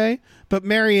weird way. But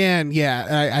Marianne,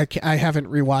 I haven't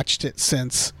rewatched it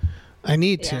since. I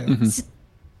need to.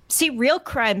 See, real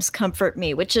crimes comfort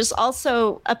me, which is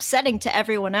also upsetting to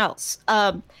everyone else.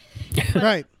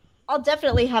 Right. I'll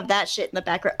definitely have that shit in the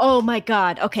background. Oh my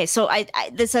God. Okay, so I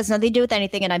this has nothing to do with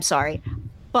anything, and I'm sorry,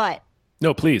 but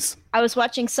no, please. I was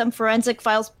watching some Forensic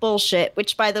Files bullshit,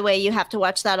 which, by the way, you have to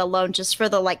watch that alone just for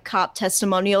the like cop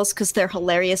testimonials because they're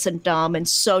hilarious and dumb and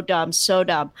so dumb, so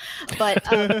dumb.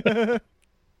 But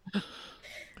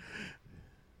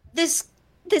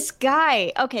this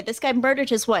guy murdered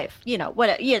his wife. You know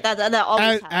what? Yeah, that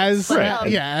always happens.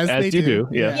 As you do.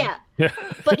 Yeah.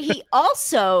 But he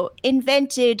also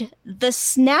invented the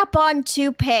Snap-on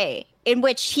toupee, in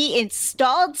which he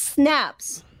installed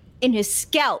snaps in his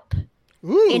scalp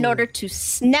in order to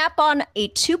snap on a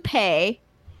toupee.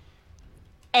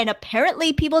 And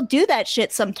apparently people do that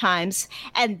shit sometimes.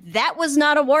 And that was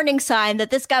not a warning sign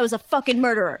that this guy was a fucking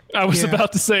murderer. I was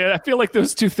about to say, I feel like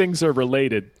those two things are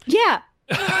related. Yeah.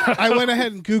 I went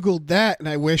ahead and Googled that, and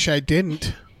I wish I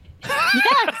didn't.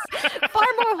 Yes. Far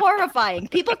more horrifying.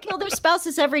 People kill their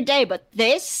spouses every day, but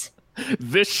this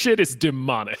shit is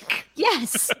demonic.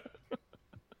 Yes.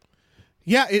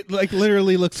 Yeah, it like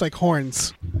literally looks like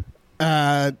horns.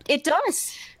 It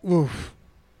does. Oof.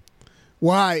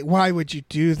 Why would you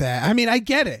do that? I mean, I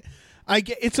get it.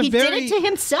 It's a he very. He did it to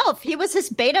himself. He was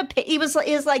his he was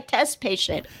his like test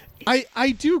patient.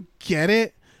 I do get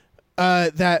it.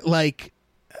 That like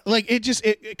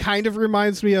it kind of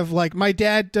reminds me of like my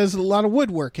dad does a lot of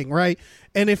woodworking, right?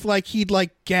 And if like he'd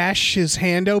like gash his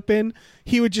hand open,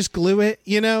 he would just glue it,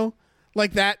 you know,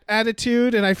 like that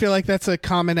attitude. And I feel like that's a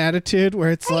common attitude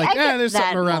where it's like, there's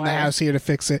something around the house here to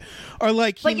fix it, or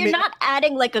like. But you're not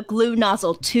adding like a glue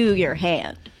nozzle to your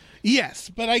hand. Yes,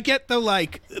 but I get the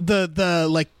like the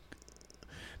like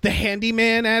the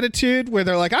handyman attitude where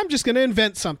they're like, I'm just going to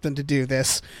invent something to do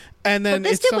this. And then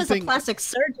this it's dude something... was a plastic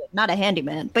surgeon, not a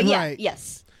handyman. But yeah,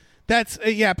 yes. That's,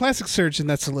 plastic surgeon,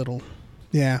 that's a little...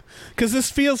 Yeah. Because this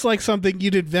feels like something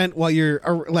you'd invent while you're,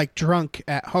 like, drunk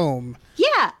at home.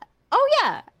 Yeah. Oh,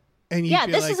 yeah. And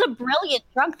this is a brilliant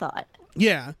drunk thought.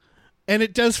 Yeah. And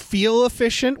it does feel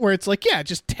efficient where it's like,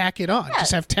 just tack it on. Yeah.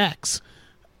 Just have tacks.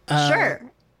 Sure.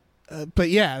 But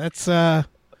yeah, that's...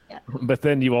 But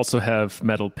then you also have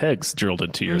metal pegs drilled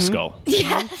into your skull.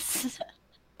 Yes.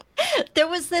 There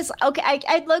was this. Okay,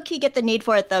 I low key get the need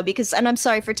for it though, because, and I'm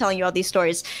sorry for telling you all these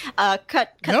stories.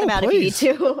 Cut them out if you need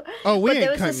to. Oh, we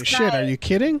ain't cutting shit. Are you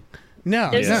kidding? No.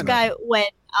 There's this guy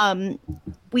when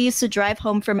we used to drive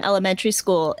home from elementary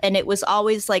school, and it was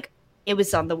always like it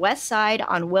was on the west side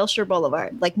on Wilshire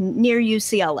Boulevard, like near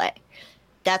UCLA.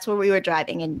 That's where we were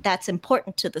driving, and that's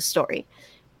important to the story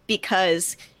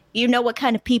because you know what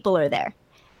kind of people are there.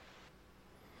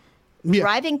 Yeah.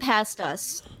 Driving past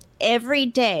us every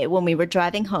day when we were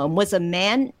driving home was a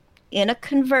man in a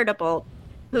convertible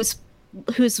whose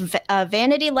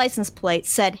vanity license plate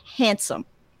said handsome.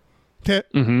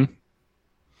 Mm-hmm.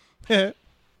 The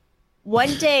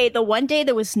one day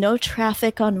there was no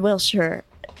traffic on Wilshire.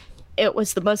 It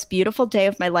was the most beautiful day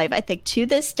of my life. I think to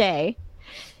this day,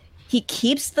 He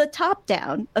keeps the top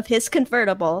down of his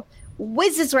convertible,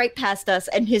 whizzes right past us,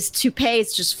 and his toupee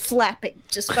is just flapping,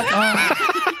 just fucking.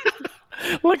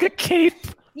 Like a cape.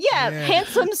 Yeah,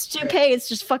 Handsome's toupee is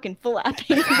just fucking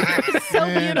flapping. It's so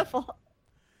beautiful.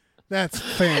 That's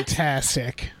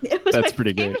fantastic. It was That's my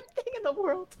pretty good. favorite thing in the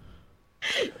world.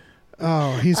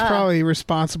 Oh, he's probably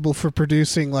responsible for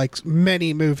producing like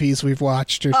many movies we've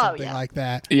watched or something like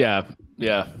that. Yeah,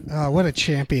 yeah. Oh, what a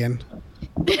champion.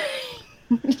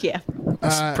 Yeah.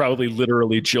 It's probably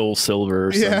literally Joel Silver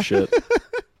or some shit.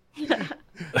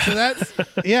 So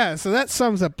that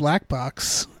sums up Black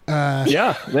Box.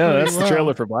 Yeah, that's well. the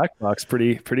trailer for Black Box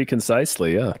pretty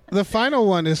concisely, yeah. The final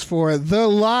one is for The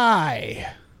Lie.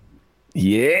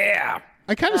 Yeah.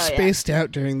 I kind of spaced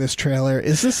out during this trailer.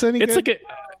 Is this any It's good? like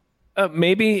a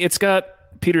maybe it's got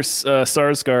Peter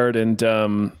Sarsgaard and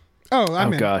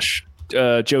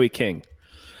Joey King.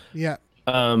 Yeah.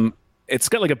 It's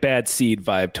got like a Bad Seed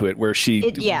vibe to it where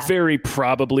she very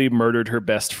probably murdered her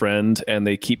best friend and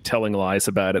they keep telling lies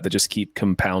about it that just keep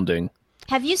compounding.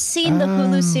 Have you seen the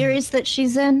Hulu series that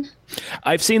she's in?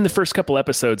 I've seen the first couple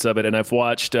episodes of it and I've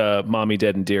watched Mommy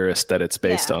Dead and Dearest that it's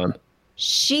based on.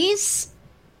 She's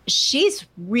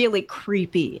really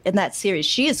creepy in that series.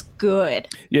 She is good.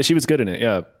 Yeah, she was good in it,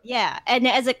 yeah. Yeah, and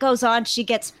as it goes on, she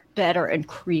gets better and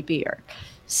creepier.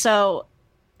 So,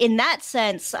 in that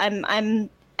sense, I'm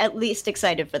at least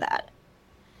excited for that.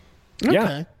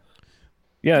 Okay.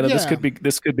 Yeah, no, this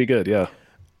could be good, yeah.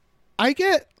 I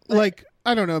get like,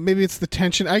 I don't know, maybe it's the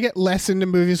tension. I get less into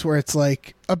movies where it's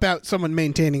like about someone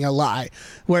maintaining a lie,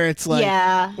 where it's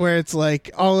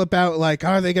like all about like,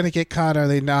 are they going to get caught? Are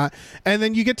they not? And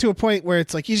then you get to a point where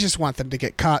it's like, you just want them to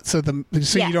get caught. So you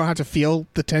don't have to feel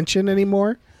the tension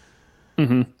anymore.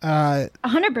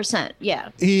 100%. Yeah.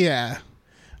 Yeah.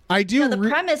 I do. The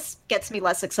premise gets me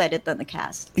less excited than the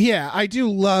cast. Yeah. I do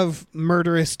love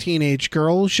murderous teenage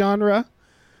girl genre.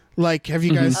 Like, have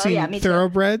you guys seen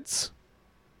Thoroughbreds?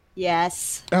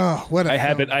 Yes. Oh, what a I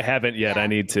haven't yet. Yeah. I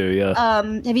need to, yeah.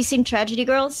 Have you seen Tragedy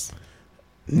Girls?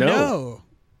 No.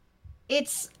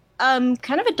 It's kind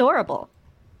of adorable.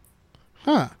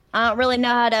 Huh. I don't really know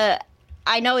how to.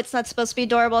 I know it's not supposed to be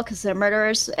adorable because they're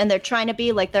murderers and they're trying to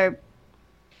be like they're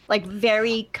like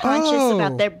very conscious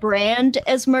about their brand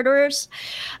as murderers.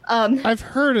 I've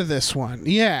heard of this one.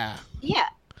 Yeah. Yeah.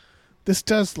 This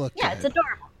does look good. It's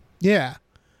adorable. Yeah.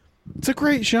 It's a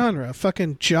great genre.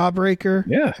 Fucking Jawbreaker.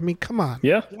 Yeah. I mean, come on.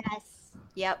 Yeah. Yes.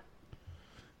 Yep.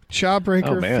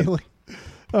 Jawbreaker feeling.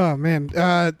 Oh, man.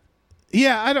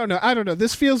 Yeah, I don't know.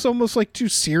 This feels almost like too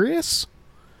serious.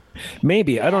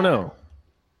 Maybe. I don't know.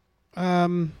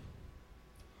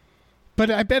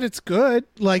 But I bet it's good.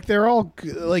 Like, they're all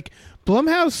like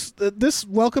Blumhouse. This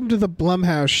Welcome to the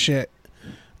Blumhouse shit.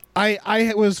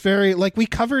 I was very like, we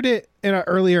covered it in an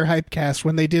earlier Hypecast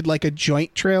when they did like a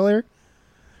joint trailer.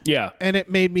 Yeah. And it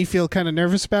made me feel kind of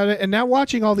nervous about it. And now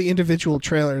watching all the individual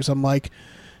trailers, I'm like,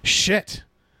 shit.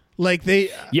 Like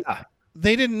they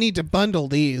didn't need to bundle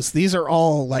these. These are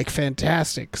all like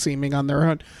fantastic seeming on their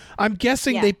own. I'm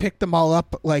guessing they picked them all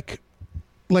up like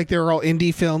they're all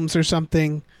indie films or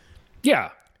something. Yeah.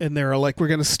 And they're like, we're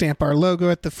going to stamp our logo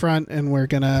at the front and we're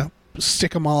going to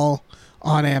stick them all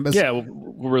on Amazon. Yeah,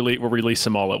 we'll release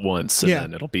them all at once and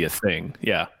then it'll be a thing.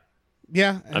 Yeah.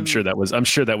 Yeah. I'm sure that was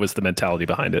the mentality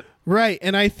behind it. Right.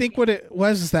 And I think what it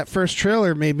was is that first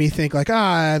trailer made me think like,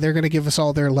 they're going to give us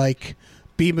all their like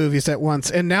B movies at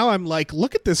once. And now I'm like,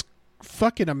 look at this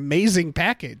fucking amazing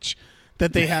package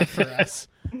that they have for us.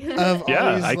 Of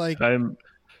all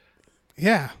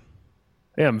these,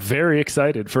 I'm very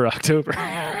excited for October.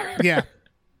 Yeah.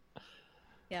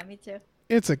 Yeah, me too.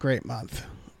 It's a great month.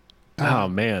 Oh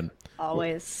man.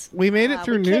 Always. We made it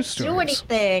through news stories. stories.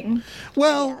 Do anything.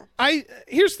 Well,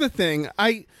 here's the thing.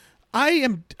 I've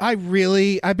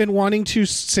been wanting to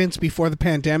since before the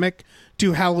pandemic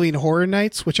do Halloween Horror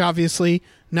Nights, which obviously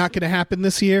not going to happen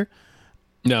this year.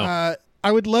 No.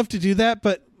 I would love to do that,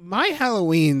 but my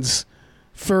Halloweens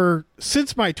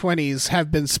since my 20s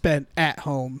have been spent at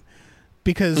home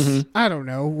because I don't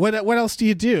know what else do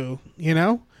you do? You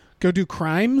know, go do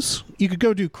crimes. You could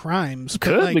go do crimes.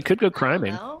 We could go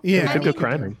criming. Yeah, we could go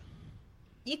criming.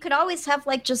 You could always have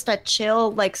like just a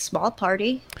chill like small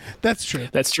party. That's true.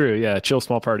 That's true. Yeah, chill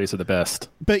small parties are the best.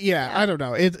 But yeah. I don't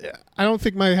know. I don't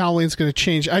think my Halloween's going to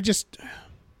change. I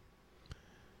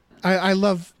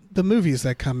love the movies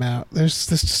that come out. There's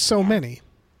so many.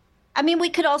 I mean, we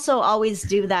could also always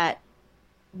do that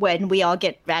when we all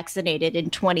get vaccinated in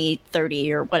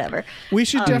 2030 or whatever. We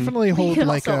should definitely hold we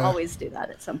like also always do that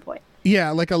at some point.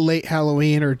 Yeah, like a late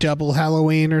Halloween or double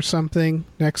Halloween or something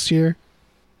next year.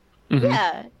 Mm-hmm.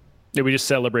 Yeah. Yeah, we just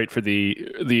celebrate for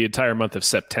the entire month of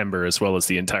September as well as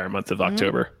the entire month of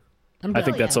October. I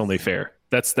think that's only fair.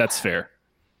 That's fair.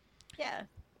 Yeah.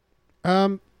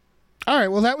 All right,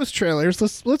 well that was trailers.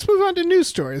 Let's move on to news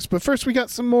stories. But first we got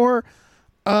some more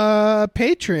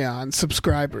Patreon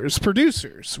subscribers,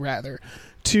 producers rather,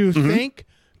 to thank,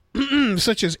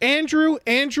 such as Andrew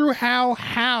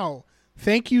How.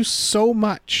 Thank you so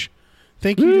much.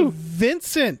 Thank you to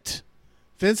Vincent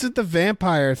the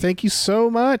Vampire. Thank you so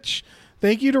much.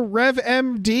 Thank you to Rev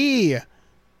MD.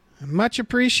 Much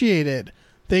appreciated.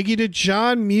 Thank you to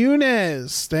John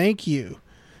Muniz. Thank you.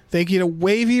 Thank you to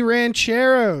Wavy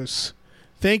Rancheros.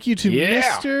 Thank you to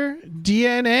Mr.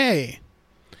 DNA.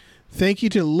 Thank you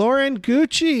to Lauren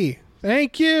Gucci.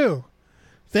 Thank you.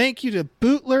 Thank you to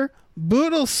Bootler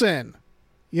Boodleson.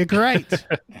 You're great.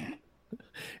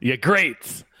 You're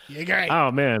great. You're great.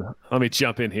 Oh, man. Let me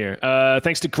jump in here.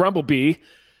 Thanks to Grumblebee.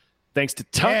 Thanks to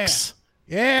Tux.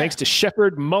 Yeah. Thanks to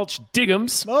Shepherd Mulch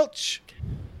Diggums. Mulch.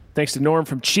 Thanks to Norm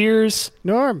from Cheers.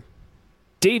 Norm.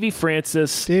 Davey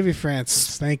Francis. Thank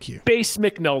you. Space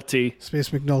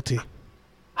McNulty.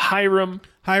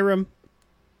 Hiram.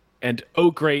 And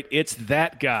oh, great, it's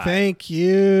that guy. Thank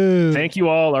you. Thank you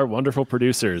all, our wonderful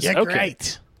producers. Yeah,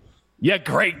 great. Yeah,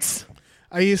 great.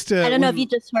 I don't know if you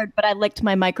just heard, but I licked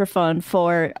my microphone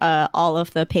for all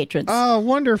of the patrons. Oh,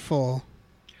 wonderful.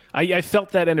 I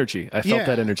felt that energy.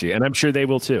 And I'm sure they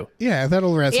will too. Yeah,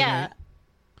 that'll resonate. Yeah.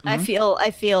 I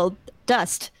feel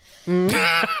dust. We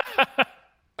have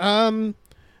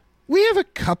a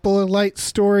couple of light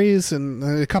stories and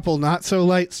a couple not so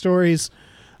light stories.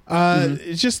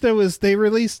 It's just they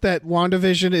released that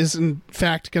WandaVision is in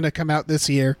fact going to come out this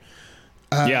year.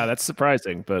 Yeah, that's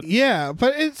surprising, but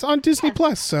but it's on Disney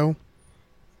Plus, so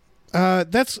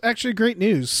that's actually great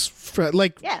news. For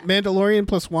Mandalorian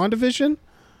plus WandaVision,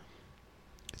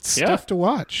 it's stuff to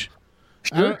watch.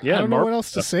 Sure. I don't know what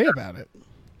else to say about it.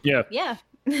 Yeah.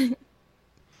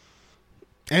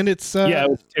 And it's it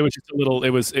was just a little.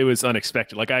 It was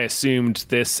unexpected. Like I assumed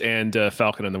this and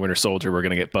Falcon and the Winter Soldier were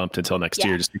going to get bumped until next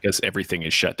year, just because everything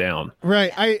is shut down.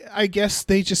 Right. I guess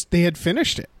they had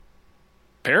finished it.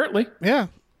 Apparently. Yeah.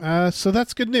 So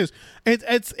that's good news.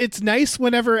 It's nice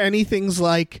whenever anything's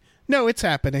like, no, it's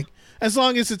happening. As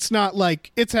long as it's not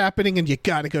like it's happening and you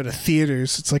got to go to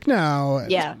theaters. It's like, no.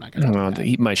 Yeah. I'm not gonna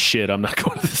eat my shit. I'm not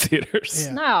going to the theaters.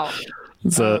 Yeah. No.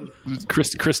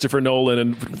 It's Christopher Nolan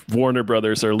and Warner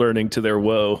Brothers are learning to their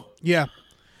woe. Yeah.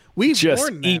 We've just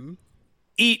warned them.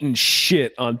 Eating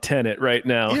shit on Tenet right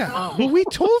now. Yeah. Well, we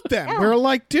told them. We're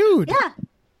like, dude. Yeah.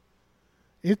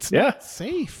 It's not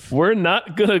safe. We're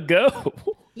not gonna go.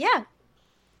 Yeah.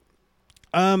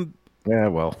 Yeah,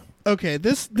 well. Okay,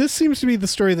 this seems to be the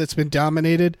story that's been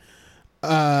dominated.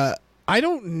 I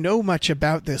don't know much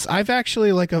about this. I've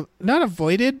actually not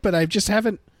avoided, but I just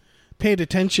haven't paid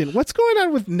attention. What's going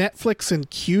on with Netflix and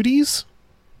Cuties?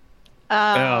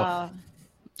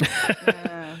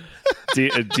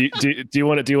 Do you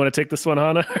want to take this one,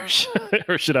 Hannah,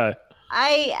 or should I?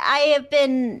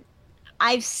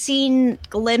 I've seen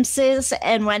glimpses,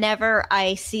 and whenever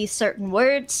I see certain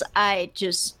words, I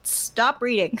just stop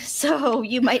reading. So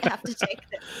you might have to take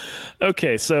this.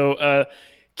 Okay, so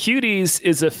Cuties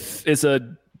is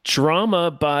a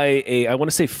drama by I want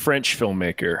to say French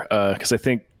filmmaker, because I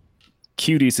think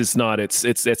Cuties is not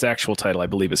its actual title. I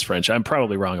believe is French. I'm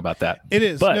probably wrong about that. It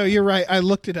is. But, no, you're right. I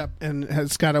looked it up, and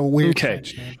it's got a weird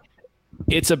French name.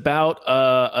 It's about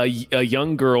a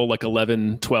young girl, like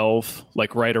 11, 12,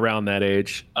 like right around that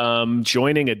age,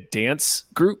 joining a dance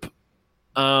group.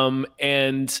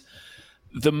 And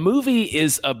the movie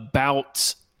is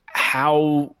about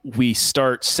how we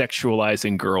start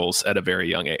sexualizing girls at a very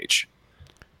young age.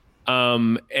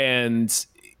 And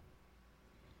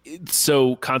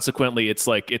so consequently, it's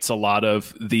a lot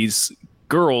of these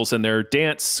girls and their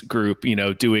dance group,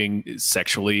 doing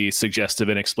sexually suggestive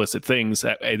and explicit things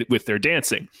with their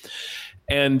dancing.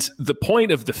 And the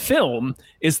point of the film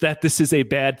is that this is a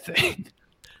bad thing.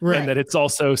 Right. And that it's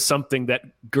also something that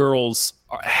girls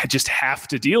just have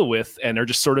to deal with and are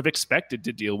just sort of expected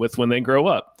to deal with when they grow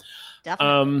up.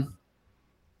 Definitely.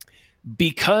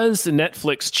 Because the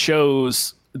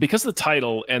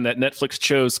title and that Netflix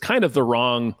chose kind of the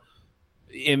wrong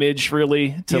image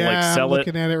really to sell I'm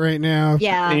looking at it right now.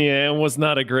 It was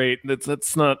not a great.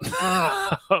 That's not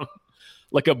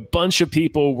like a bunch of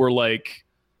people were like,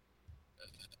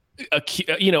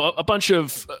 a bunch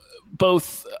of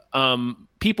both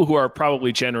people who are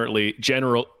probably genuinely,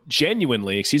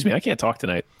 excuse me, I can't talk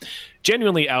tonight,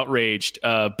 genuinely outraged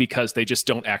because they just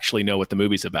don't actually know what the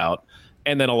movie's about.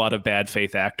 and then a lot of bad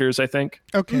faith actors, I think,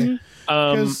 Okay.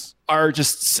 'Cause- are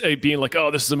just being like,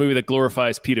 oh, this is a movie that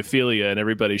glorifies pedophilia and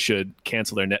everybody should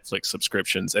cancel their Netflix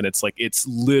subscriptions. And it's like, it's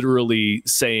literally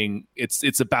saying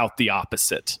it's about the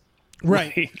opposite.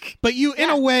 Right. Like, But you, in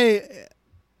a way,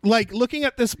 like looking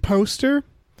at this poster,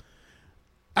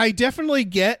 I definitely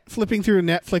get flipping through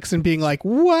Netflix and being like,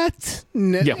 what?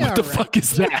 yeah, what the right. fuck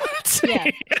is that?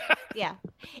 Yeah. Yeah.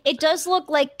 It does look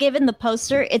like, given the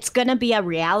poster, it's going to be a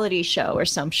reality show or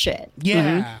some shit.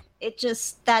 Yeah. It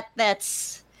just,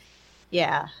 that's,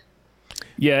 yeah.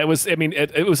 Yeah, it was, I mean,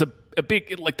 it was a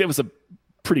big, like, there was a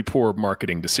pretty poor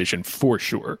marketing decision for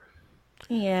sure.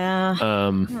 Yeah.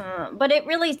 But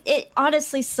it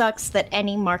honestly sucks that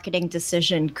any marketing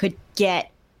decision could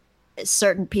get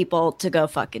certain people to go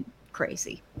fucking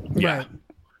crazy. Yeah. Right.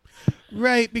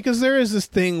 Right, because there is this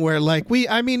thing where, like,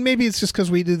 maybe it's just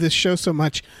because we do this show so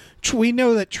much. We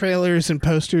know that trailers and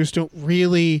posters don't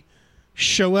really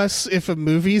show us if a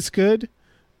movie's good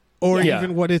or Yeah.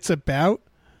 even what it's about.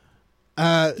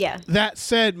 Yeah. That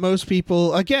said, most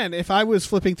people, again, if I was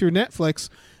flipping through Netflix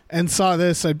and saw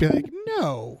this, I'd be like,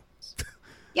 no.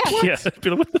 Yeah. Yeah, I'd be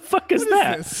like, what the fuck is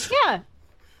that? This? Yeah.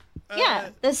 Yeah.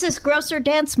 This is grosser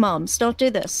dance moms. Don't do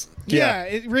this. Yeah,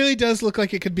 it really does look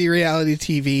like it could be reality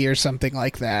TV or something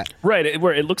like that. Right,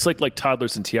 where it looks like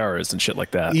toddlers and tiaras and shit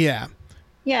like that. Yeah.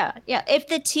 Yeah. Yeah. If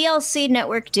the TLC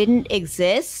network didn't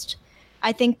exist,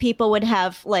 I think people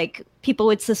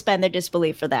would suspend their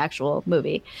disbelief for the actual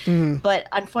movie. But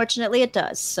unfortunately it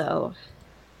does. So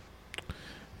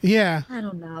Yeah. I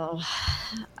don't know.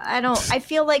 I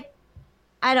feel like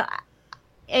and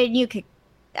you could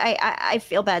I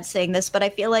feel bad saying this, but I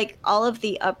feel like all of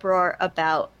the uproar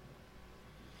about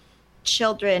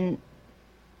children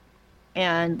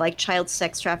and like child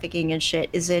sex trafficking and shit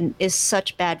is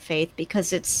such bad faith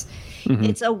because it's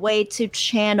a way to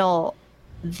channel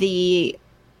the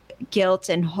guilt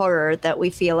and horror that we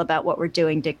feel about what we're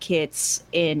doing to kids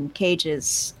in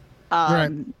cages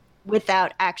Right.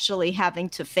 without actually having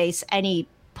to face any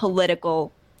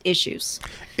political issues.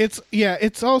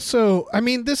 It's also, I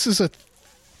mean, this is a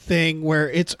thing where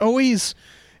it's always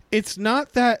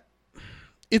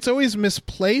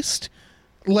misplaced.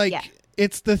 Like, Yeah.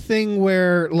 it's the thing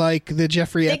where, like, the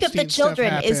Jeffrey Think of Epstein the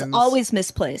children stuff is happens. always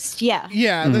misplaced. Yeah.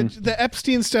 Yeah, the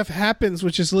Epstein stuff happens,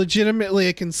 which is legitimately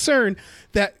a concern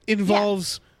that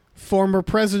involves former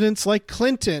presidents like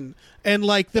Clinton and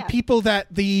like the Yeah. people that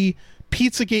the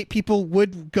Pizzagate people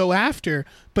would go after,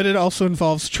 but it also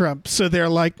involves Trump. So they're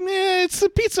like, it's the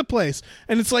pizza place.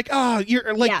 And it's like,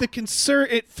 you're like the concern.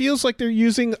 It feels like they're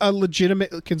using a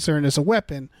legitimate concern as a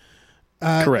weapon.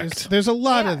 Correct. There's a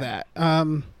lot of that.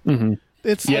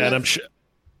 It's Yeah, and I'm sure.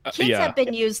 Kids have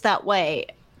been used that way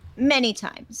many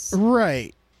times.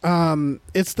 Right.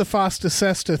 It's the FOSTA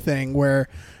SESTA thing where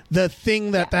the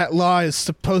thing that law is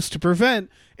supposed to prevent,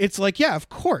 it's like, yeah, of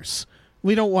course.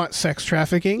 We don't want sex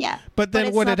trafficking. Yeah. But then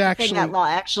it's what not it the actually thing that law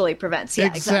actually prevents. Yeah,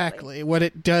 exactly. What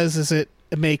it does is it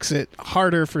makes it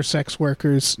harder for sex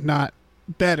workers, not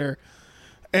better.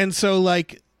 And so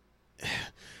like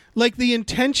the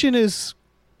intention is,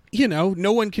 no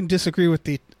one can disagree with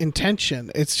the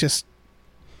intention. It's just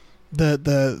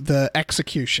the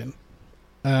execution.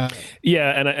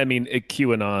 Yeah, and I mean,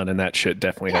 QAnon and that shit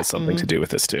definitely has something to do with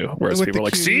this too. Whereas With people the are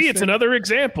like, cuties see, it's thing? another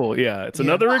example. Yeah, it's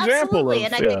another Well, example absolutely.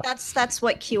 of. And I think that's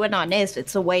what QAnon is.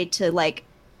 It's a way to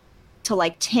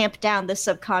tamp down the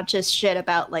subconscious shit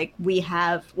about like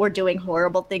we're doing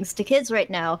horrible things to kids right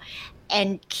now,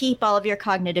 and keep all of your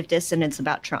cognitive dissonance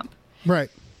about Trump. Right.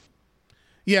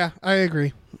 Yeah, I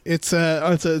agree. It's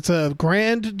a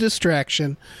grand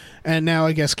distraction, and now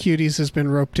I guess Cuties has been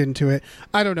roped into it.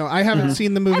 I don't know. I haven't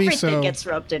seen the movie, Everything so gets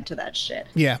roped into that shit.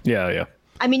 yeah. Yeah.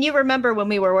 I mean, you remember when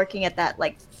we were working at that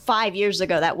like 5 years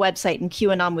ago, that website, and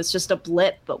QAnon was just a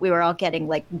blip, but we were all getting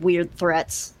like weird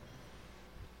threats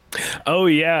Oh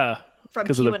yeah. from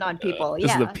 'Cause of the- QAnon people.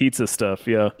 Because Yeah. of the pizza stuff.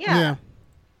 Yeah. Yeah.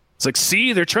 It's like,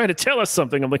 see, they're trying to tell us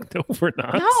something. I'm like, no, we're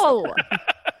not. No.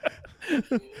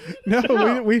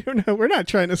 No, we don't know. We're not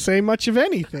trying to say much of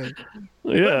anything.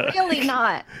 Yeah. Really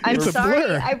not. I'm It's a sorry.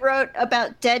 blur. I wrote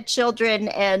about dead children,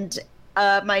 and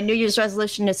my New Year's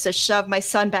resolution is to shove my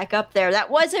son back up there. That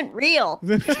wasn't real.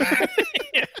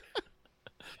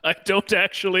 I don't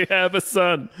actually have a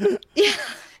son.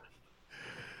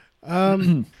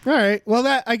 All right.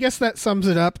 Well, I guess that sums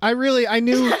it up. I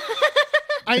knew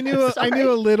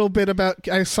a little bit about.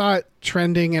 I saw it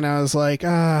trending, and I was like,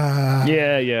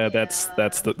 Yeah. That's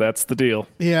the deal.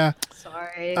 yeah.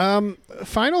 Sorry.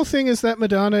 Final thing is that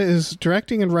Madonna is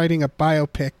directing and writing a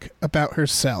biopic about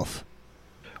herself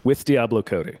With Diablo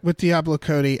Cody. with Diablo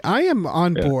Cody. I am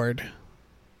on board.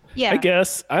 Yeah. I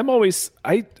guess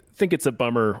I think it's a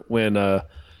bummer when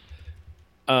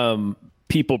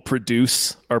people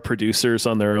are producers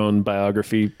on their own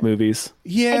biography movies.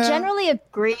 Yeah. I generally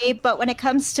agree, but when it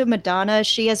comes to Madonna,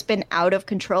 she has been out of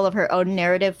control of her own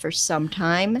narrative for some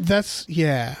time.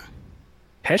 Yeah.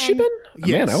 Has she been? Yes.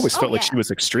 Man, I always felt like yeah. she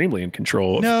was extremely in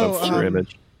control No, of her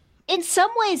image. In some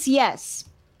ways, yes.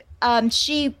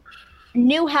 She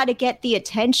knew how to get the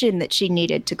attention that she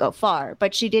needed to go far,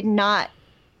 but she did not.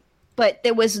 But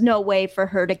there was no way for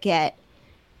her to get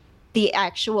the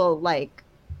actual, like,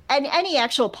 any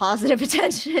actual positive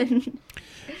attention.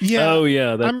 Yeah. Oh,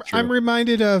 yeah, that's true. I'm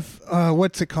reminded of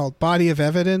what's it called? Body of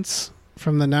Evidence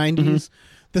from the 90s.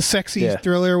 The sexy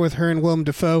thriller with her and Willem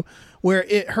Dafoe, where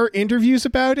her interviews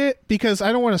about it, because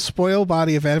I don't want to spoil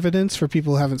Body of Evidence for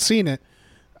people who haven't seen it,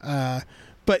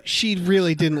 but she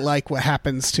really didn't like what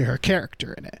happens to her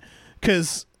character in it.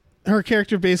 Because her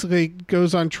character basically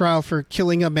goes on trial for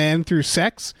killing a man through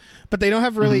sex, but they don't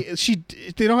have really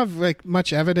they don't have like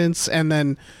much evidence, and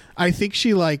then I think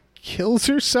she like kills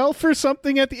herself or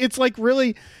something it's like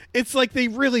they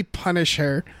really punish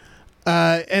her.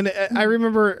 And I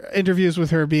remember interviews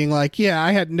with her being like, yeah,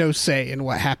 I had no say in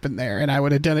what happened there and I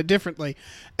would have done it differently.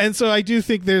 And so I do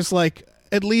think there's like,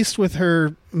 at least with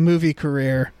her movie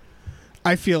career,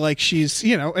 I feel like she's,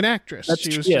 an actress.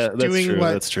 She was just doing true.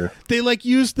 what That's true. they like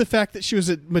used the fact that she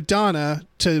was at Madonna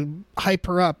to hype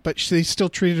her up, but they still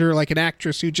treated her like an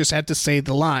actress who just had to say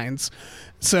the lines.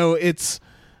 So it's,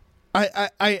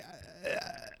 I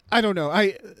don't know.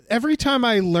 Every time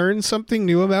I learn something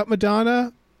new about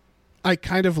Madonna, I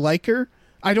kind of like her.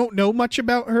 I don't know much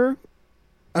about her.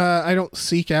 I don't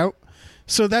seek out.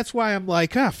 So that's why I'm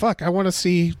like, fuck, I want to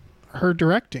see her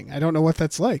directing. I don't know what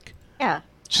that's like. Yeah.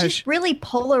 She's really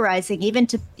polarizing, even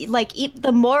to, like,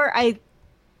 the more I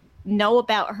know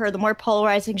about her, the more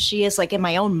polarizing she is, like, in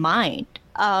my own mind.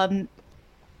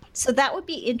 So that would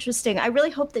be interesting. I really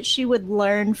hope that she would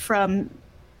learn from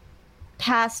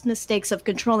past mistakes of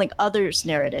controlling others'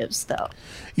 narratives, though.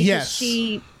 Because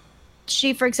she,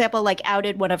 for example, like,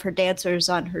 outed one of her dancers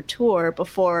on her tour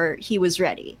before he was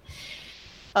ready.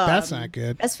 That's not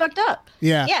good. That's fucked up.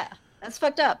 Yeah. Yeah. That's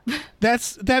fucked up.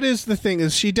 That is the thing,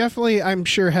 is she definitely, I'm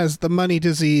sure, has the money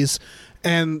disease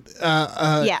and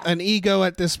an ego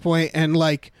at this point, and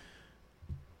like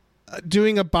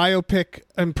doing a biopic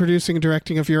and producing and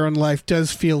directing of your own life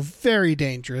does feel very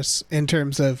dangerous in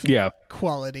terms of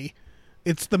quality.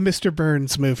 It's the Mr.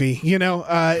 Burns movie,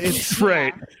 it's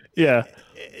right. Yeah.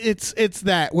 It's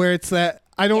that where it's that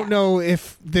I don't know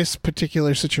if this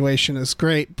particular situation is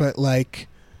great, but like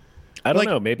I don't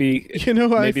know. Maybe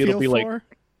maybe it'll be like,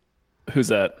 who's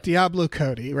that? Diablo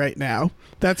Cody right now.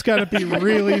 That's got to be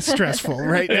really stressful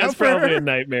right now. That's probably a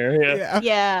nightmare.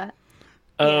 Yeah.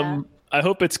 I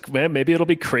hope maybe it'll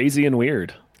be crazy and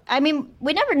weird. I mean,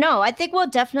 we never know. I think we'll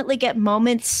definitely get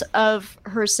moments of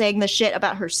her saying the shit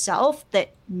about herself that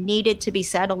needed to be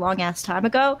said a long ass time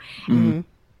ago. Mm-hmm.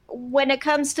 When it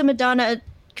comes to Madonna,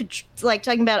 like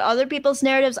talking about other people's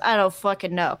narratives, I don't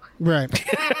fucking know. Right.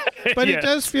 But it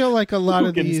does feel like a lot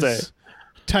of these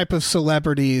type of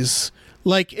celebrities,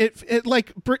 like it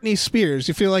like Britney Spears.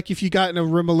 You feel like if you got in a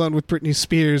room alone with Britney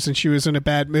Spears and she was in a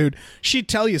bad mood, she'd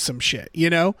tell you some shit,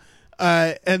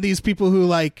 and these people who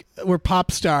like were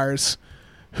pop stars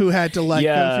who had to like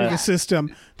go through the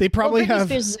system, they probably have.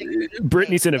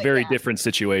 Britney's in a very different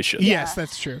situation. Yes,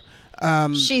 that's true.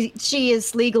 She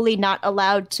is legally not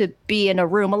allowed to be in a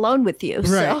room alone with you,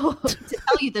 so to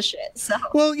tell you the shit. So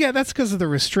that's because of the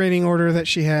restraining order that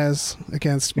she has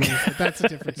against me. But that's a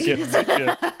different story.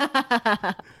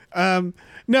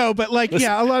 No, but like, a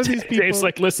lot of these people. Dave's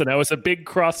like, listen, I was a big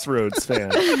Crossroads fan.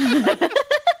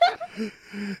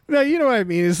 No, you know what I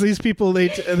mean. Is these people they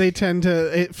tend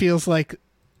to. It feels like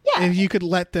if you could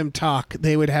let them talk,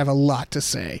 they would have a lot to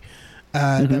say.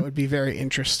 That would be very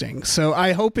interesting. So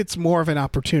I hope it's more of an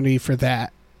opportunity for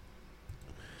that.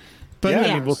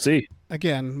 But we'll see.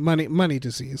 Again, money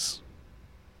disease.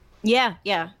 Yeah.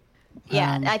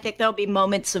 I think there'll be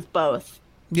moments of both.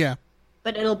 Yeah.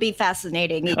 But it'll be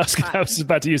fascinating. I was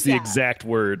about to use the exact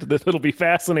word. That it'll be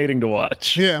fascinating to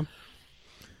watch. Yeah.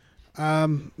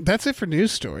 That's it for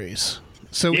news stories.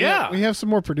 So we have some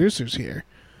more producers here.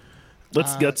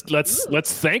 Let's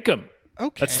thank them.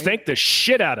 Okay. Let's thank the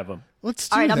shit out of them. Let's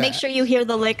do All right, that. I'll make sure you hear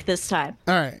the lick this time.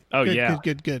 All right. Oh,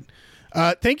 Good.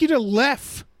 Thank you to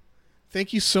Lef.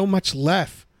 Thank you so much,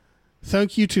 Lef.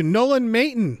 Thank you to Nolan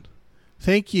Mayton.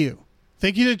 Thank you.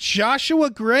 Thank you to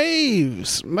Joshua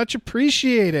Graves. Much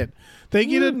appreciated. Thank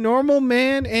you to Normal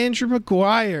Man Andrew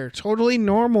McGuire. Totally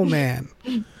Normal Man.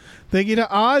 Thank you to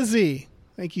Ozzy.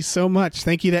 Thank you so much.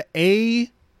 Thank you to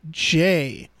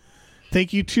AJ.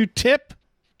 Thank you to Tip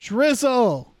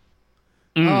Drizzle.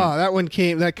 Oh, that one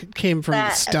came from the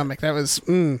stomach. That was.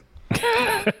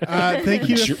 Thank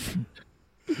you.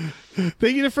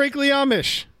 Thank you to Frankly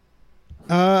Amish.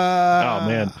 Oh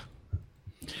man.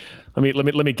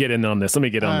 Let me get in on this. Let me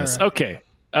get on this. Right. Okay.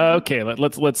 Okay.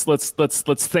 Let's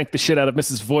thank the shit out of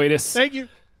Mrs. Voitis. Thank you.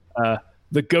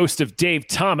 The ghost of Dave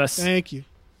Thomas. Thank you,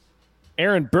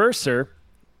 Aaron Burser.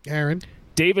 Aaron.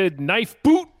 David Knife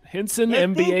Boot Hinson,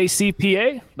 MBA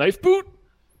CPA. Knife Boot.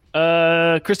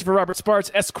 Christopher Robert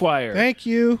Sparks, Esquire. Thank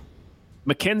you.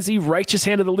 Mackenzie, Righteous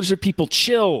Hand of the Lizard People,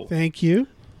 Chill. Thank you.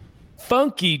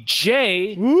 Funky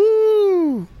J.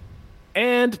 Woo!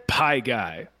 And Pie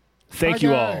Guy. Thank Pie you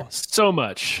Guy. all so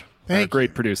much. Thank Our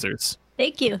great producers.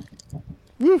 Thank you.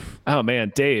 Woof. Oh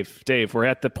man, Dave, we're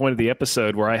at the point of the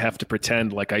episode where I have to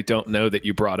pretend like I don't know that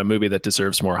you brought a movie that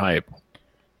deserves more hype.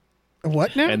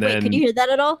 What now? And then Wait, could you hear that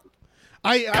at all?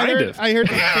 I heard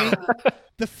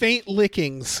the faint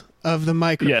lickings of the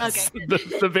microphone. yes,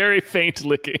 Okay, the very faint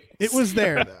licking. It was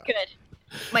there though. Good.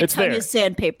 My It's tongue there. is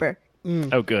sandpaper.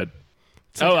 Oh, good.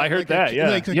 It's like I heard that. Yeah,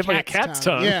 like you have like a cat's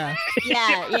tongue. Yeah,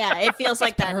 Yeah, it feels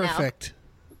like that perfect.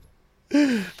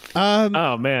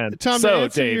 Oh man. Tom, so to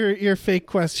answer Dave, your fake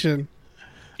question,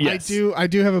 yes. I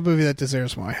do have a movie that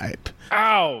deserves more hype.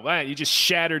 Ow, man, you just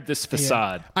shattered this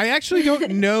facade. I actually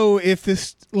don't know if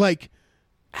this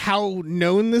how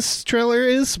known this trailer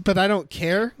is, but I don't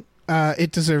care.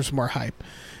 It deserves more hype.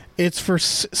 It's for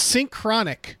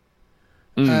Synchronic,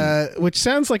 which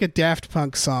sounds like a Daft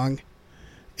Punk song.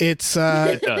 It's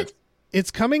It does.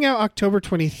 it's coming out October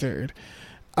 23rd.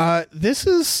 This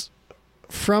is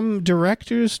from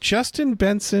directors Justin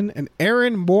Benson and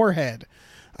Aaron Moorhead.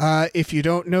 If you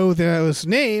don't know those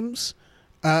names,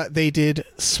 they did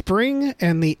Spring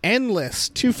and The Endless,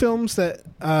 two films that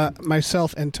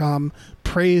myself and Tom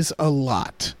praise a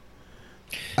lot.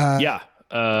 Yeah.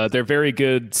 They're very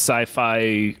good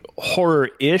sci-fi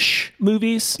horror-ish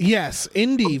movies. Yes,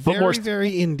 indie, But more-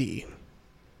 very indie.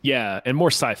 Yeah, and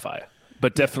more sci-fi,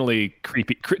 but definitely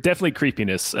creepy, definitely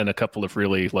creepiness and a couple of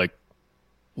really like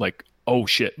oh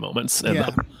shit moments in Yeah.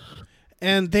 them.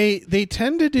 And they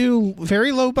tend to do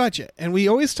very low budget. And we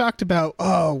always talked about,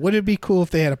 oh, would it be cool if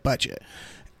they had a budget?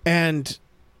 And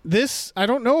this, I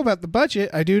don't know about the budget.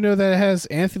 I do know that it has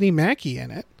Anthony Mackie in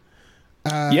it.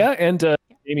 Yeah, and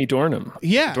Amy Dornan.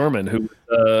 Yeah. Dorman, who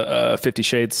 50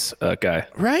 Shades guy.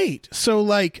 Right. So,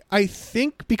 I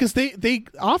think because they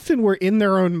often were in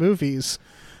their own movies,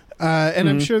 and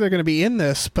I'm sure they're going to be in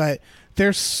this, but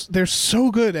they're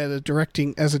so good at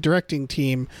as a directing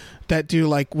team that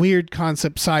do weird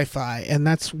concept sci-fi, and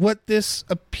that's what this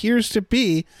appears to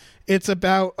be. It's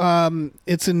about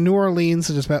it's in New Orleans,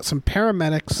 and it's about some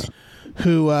paramedics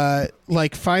who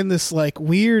find this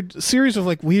weird series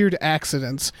of weird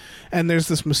accidents, and there's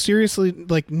this mysteriously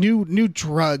new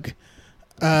drug.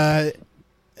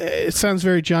 It sounds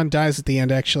very John Dies at the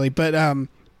end, actually, but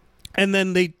and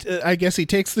then they I guess he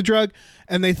takes the drug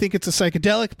and they think it's a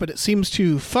psychedelic, but it seems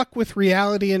to fuck with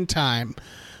reality and time,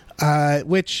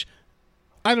 which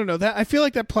I don't know, that I feel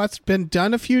like that plot's been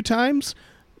done a few times,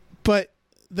 but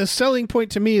the selling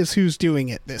point to me is who's doing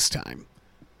it this time.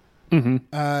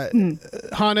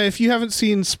 Hannah, if you haven't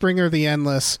seen Spring or The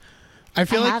Endless, I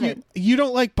feel you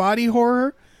don't like body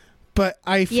horror, but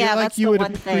I feel like you would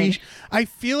appreciate. I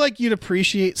feel like you'd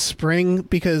appreciate Spring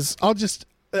because I'll just.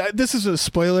 This is a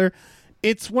spoiler.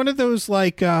 It's one of those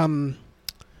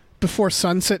Before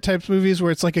Sunset type movies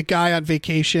where it's a guy on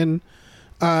vacation,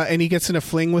 and he gets in a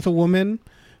fling with a woman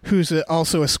who's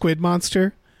also a squid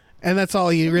monster, and that's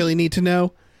all you really need to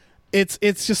know. It's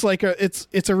just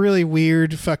it's a really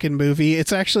weird fucking movie.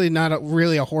 It's actually not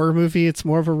really a horror movie. It's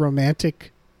more of a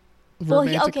romantic.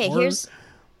 Okay. Horror.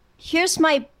 Here's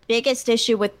my biggest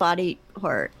issue with body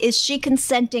horror. Is she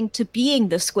consenting to being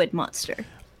the squid monster?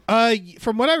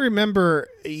 From what I remember,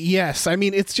 yes. I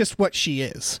mean, it's just what she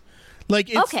is.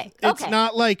 It's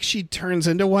not like she turns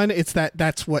into one. It's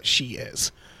that's what she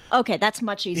is. Okay, that's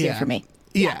much easier for me.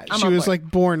 Yeah, I'm she on was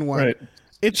board. Born one. Right.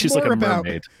 She's like a about,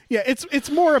 mermaid. Yeah, it's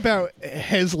more about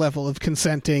his level of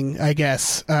consenting, I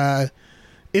guess.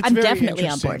 It's I'm very definitely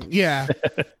on interesting. board. Yeah.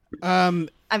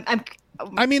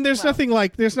 I mean, there's nothing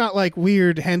there's not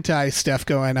weird hentai stuff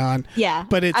going on. Yeah,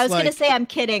 but it's I was gonna say I'm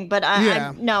kidding, but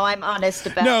I'm honest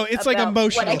about. No, it's about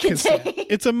emotional what I can consent. say.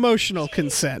 It's emotional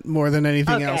consent more than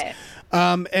anything else.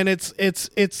 And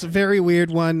it's a very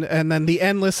weird one. And then The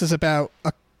Endless is about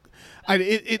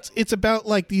it's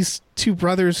about these two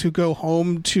brothers who go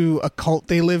home to a cult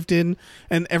they lived in,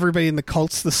 and everybody in the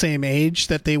cult's the same age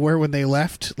that they were when they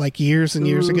left, years and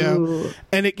years ago.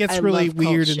 And it gets really love cult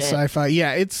weird and shit. sci-fi.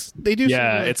 Yeah, they do.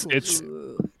 Yeah, some really it's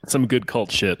cool shit. some good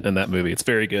cult shit in that movie. It's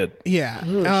very good. Yeah.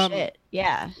 Oh, shit.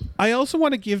 Yeah. I also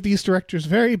want to give these directors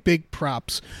very big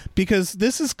props because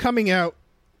this is coming out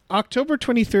October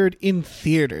 23rd in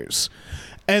theaters.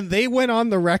 And they went on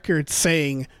the record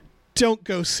saying, don't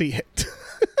go see it.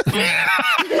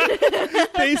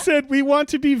 They said, we want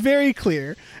to be very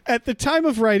clear. At the time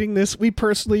of writing this, we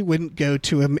personally wouldn't go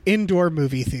to an indoor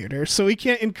movie theater, so we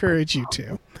can't encourage you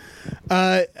to.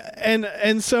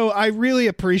 And so I really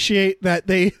appreciate that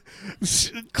they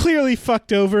clearly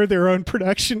fucked over their own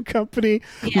production company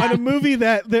on a movie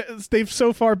that they've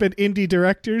so far been indie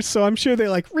directors, so I'm sure they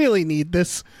like really need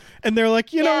this. And they're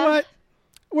like, you know what?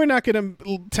 We're not going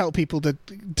to tell people to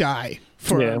die.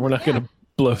 We're not going to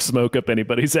blow smoke up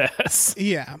anybody's ass.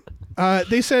 Yeah.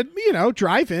 They said,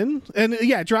 drive-in. And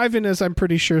drive-in is, I'm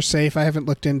pretty sure, safe. I haven't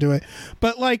looked into it.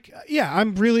 But,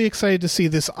 I'm really excited to see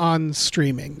this on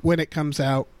streaming when it comes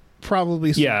out.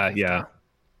 Probably soon. Yeah.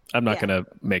 I'm not going to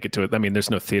make it to it. I mean, there's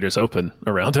no theaters open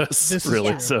around us,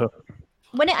 really. So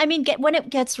when it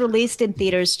gets released in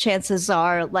theaters, chances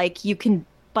are, you can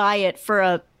buy it for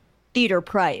a theater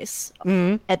price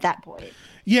at that point.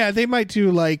 Yeah, they might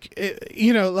do I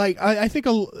think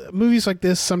movies like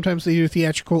this, sometimes they do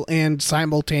theatrical and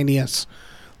simultaneous,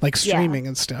 streaming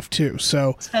and stuff too.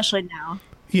 So especially now.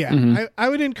 Yeah, I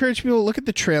would encourage people to look at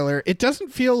the trailer. It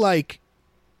doesn't feel like,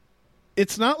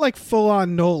 it's not like full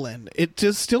on Nolan. It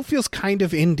just still feels kind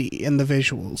of indie in the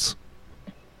visuals.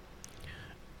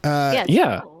 Cool.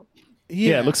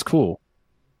 Yeah, it looks cool.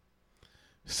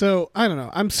 So I don't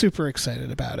know. I'm super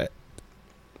excited about it.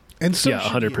 And so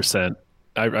 100%.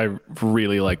 I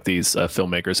really like these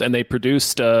filmmakers, and they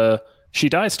produced She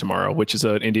Dies Tomorrow, which is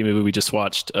an indie movie we just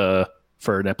watched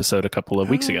for an episode a couple of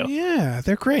weeks ago. Yeah,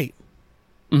 they're great.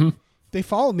 Mm-hmm. They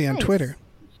followed me on Twitter.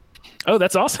 Oh,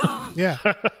 that's awesome. Yeah.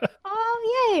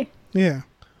 Oh, yay. Yeah.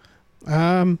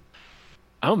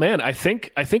 Oh man, I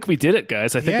think we did it,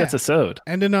 guys. I think that's a sode.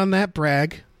 Ending on that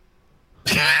brag.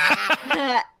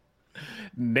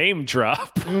 Name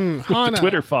drop. Hannah.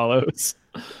 Twitter follows.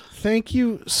 Thank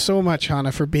you so much,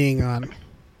 Hannah, for being on.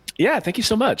 Yeah, thank you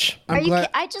so much.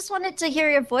 I just wanted to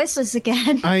hear your voices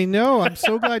again. I know. I'm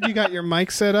so glad you got your mic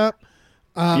set up.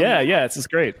 Yeah, this is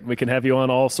great. We can have you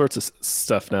on all sorts of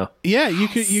stuff now. Yeah,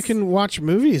 you can watch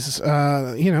movies.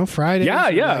 Friday.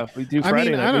 Yeah. We do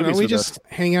Friday night I don't know. movies We with just us.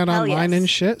 hang out online and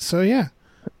shit. So yeah.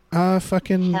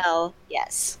 Fucking hell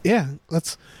yes. Yeah.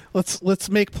 Let's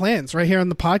make plans right here on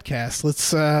the podcast.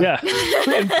 Let's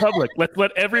in public.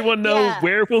 Let everyone know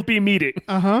where we'll be meeting.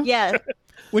 Yeah.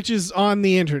 Which is on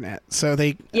the internet. So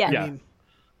they I mean,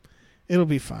 it'll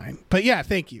be fine. But yeah,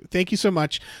 thank you. Thank you so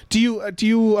much. Do you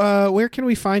where can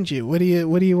we find you? What do you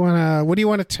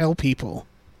want to tell people?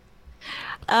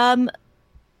 I'm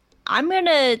going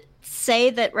to say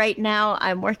that right now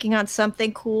I'm working on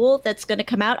something cool that's going to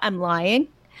come out. I'm lying.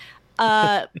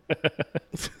 I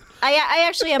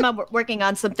actually am working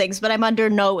on some things, but I'm under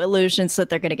no illusions that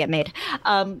they're going to get made.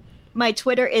 My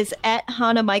Twitter is at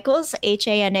Hannah Michaels,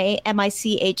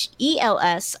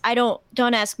 HANAMICHELS.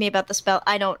 Don't ask me about the spell.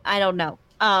 I don't know.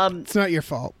 It's not your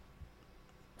fault.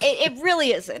 It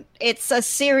really isn't. It's a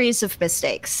series of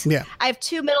mistakes. Yeah. I have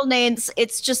two middle names.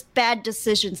 It's just bad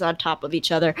decisions on top of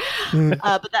each other.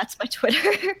 But that's my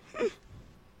Twitter.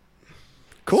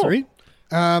 Cool. Sweet.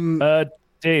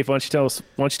 Dave, why don't you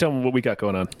tell them what we got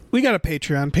going on? We got a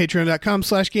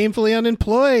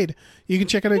patreon.com/gamefullyunemployed. You can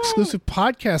check out exclusive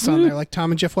podcasts on there, like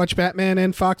Tom and Jeff Watch Batman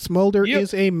and Fox Mulder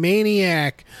is a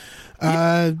Maniac.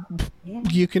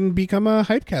 You can become a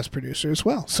Hypecast producer as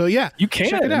well. So yeah, you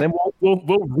can, and then we'll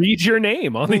read your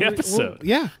name on the episode.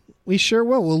 We sure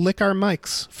will. We'll lick our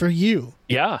mics for you.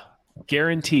 Yeah,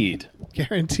 guaranteed.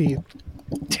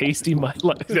 Tasty mic.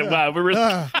 Wow, we're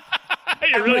really.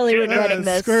 You're really regretting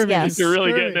this. Yes. You're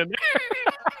really getting in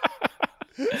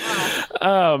there.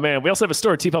 Oh man, we also have a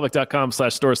store,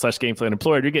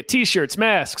 tpublic.com/store/gamefullyunemployed. You get t-shirts,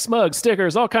 masks, mugs,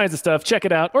 stickers, all kinds of stuff. Check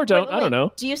it out or don't. I don't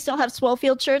know. Do you still have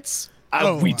Swolefield shirts?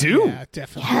 We do. Yeah,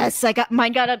 definitely. Yes,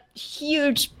 mine got a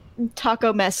huge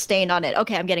taco mess stain on it.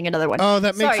 Okay, I'm getting another one. Oh,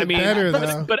 that makes it better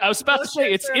though. But I was about to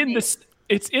say it's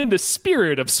in the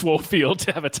spirit of Swolefield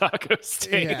to have a taco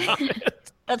stain on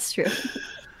it. That's true.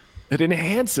 It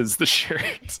enhances the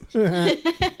shirt.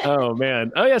 Oh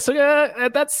man. Oh yeah. So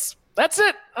that's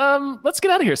it. Let's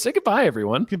get out of here. Say goodbye,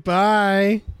 everyone.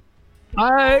 Goodbye.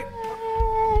 Bye.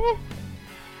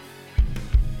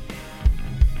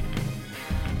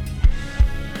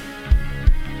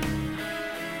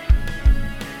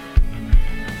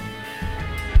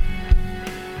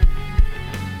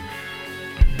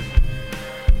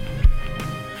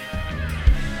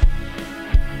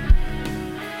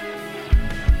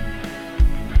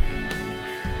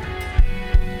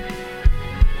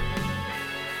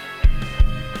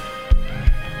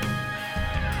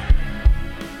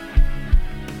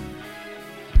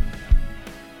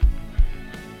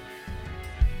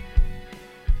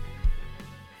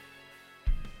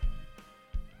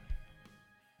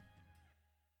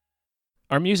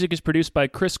 Our music is produced by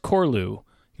Chris Corlew. You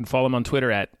can follow him on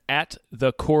Twitter at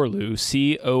 @thecorlew,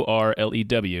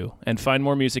 Corlew, and find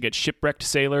more music at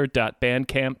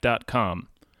shipwreckedsailor.bandcamp.com.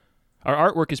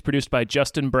 Our artwork is produced by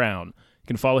Justin Brown. You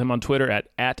can follow him on Twitter at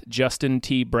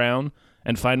 @JustinTBrown,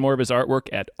 and find more of his artwork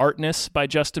at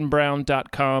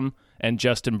artnessbyjustinbrown.com and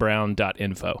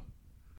justinbrown.info.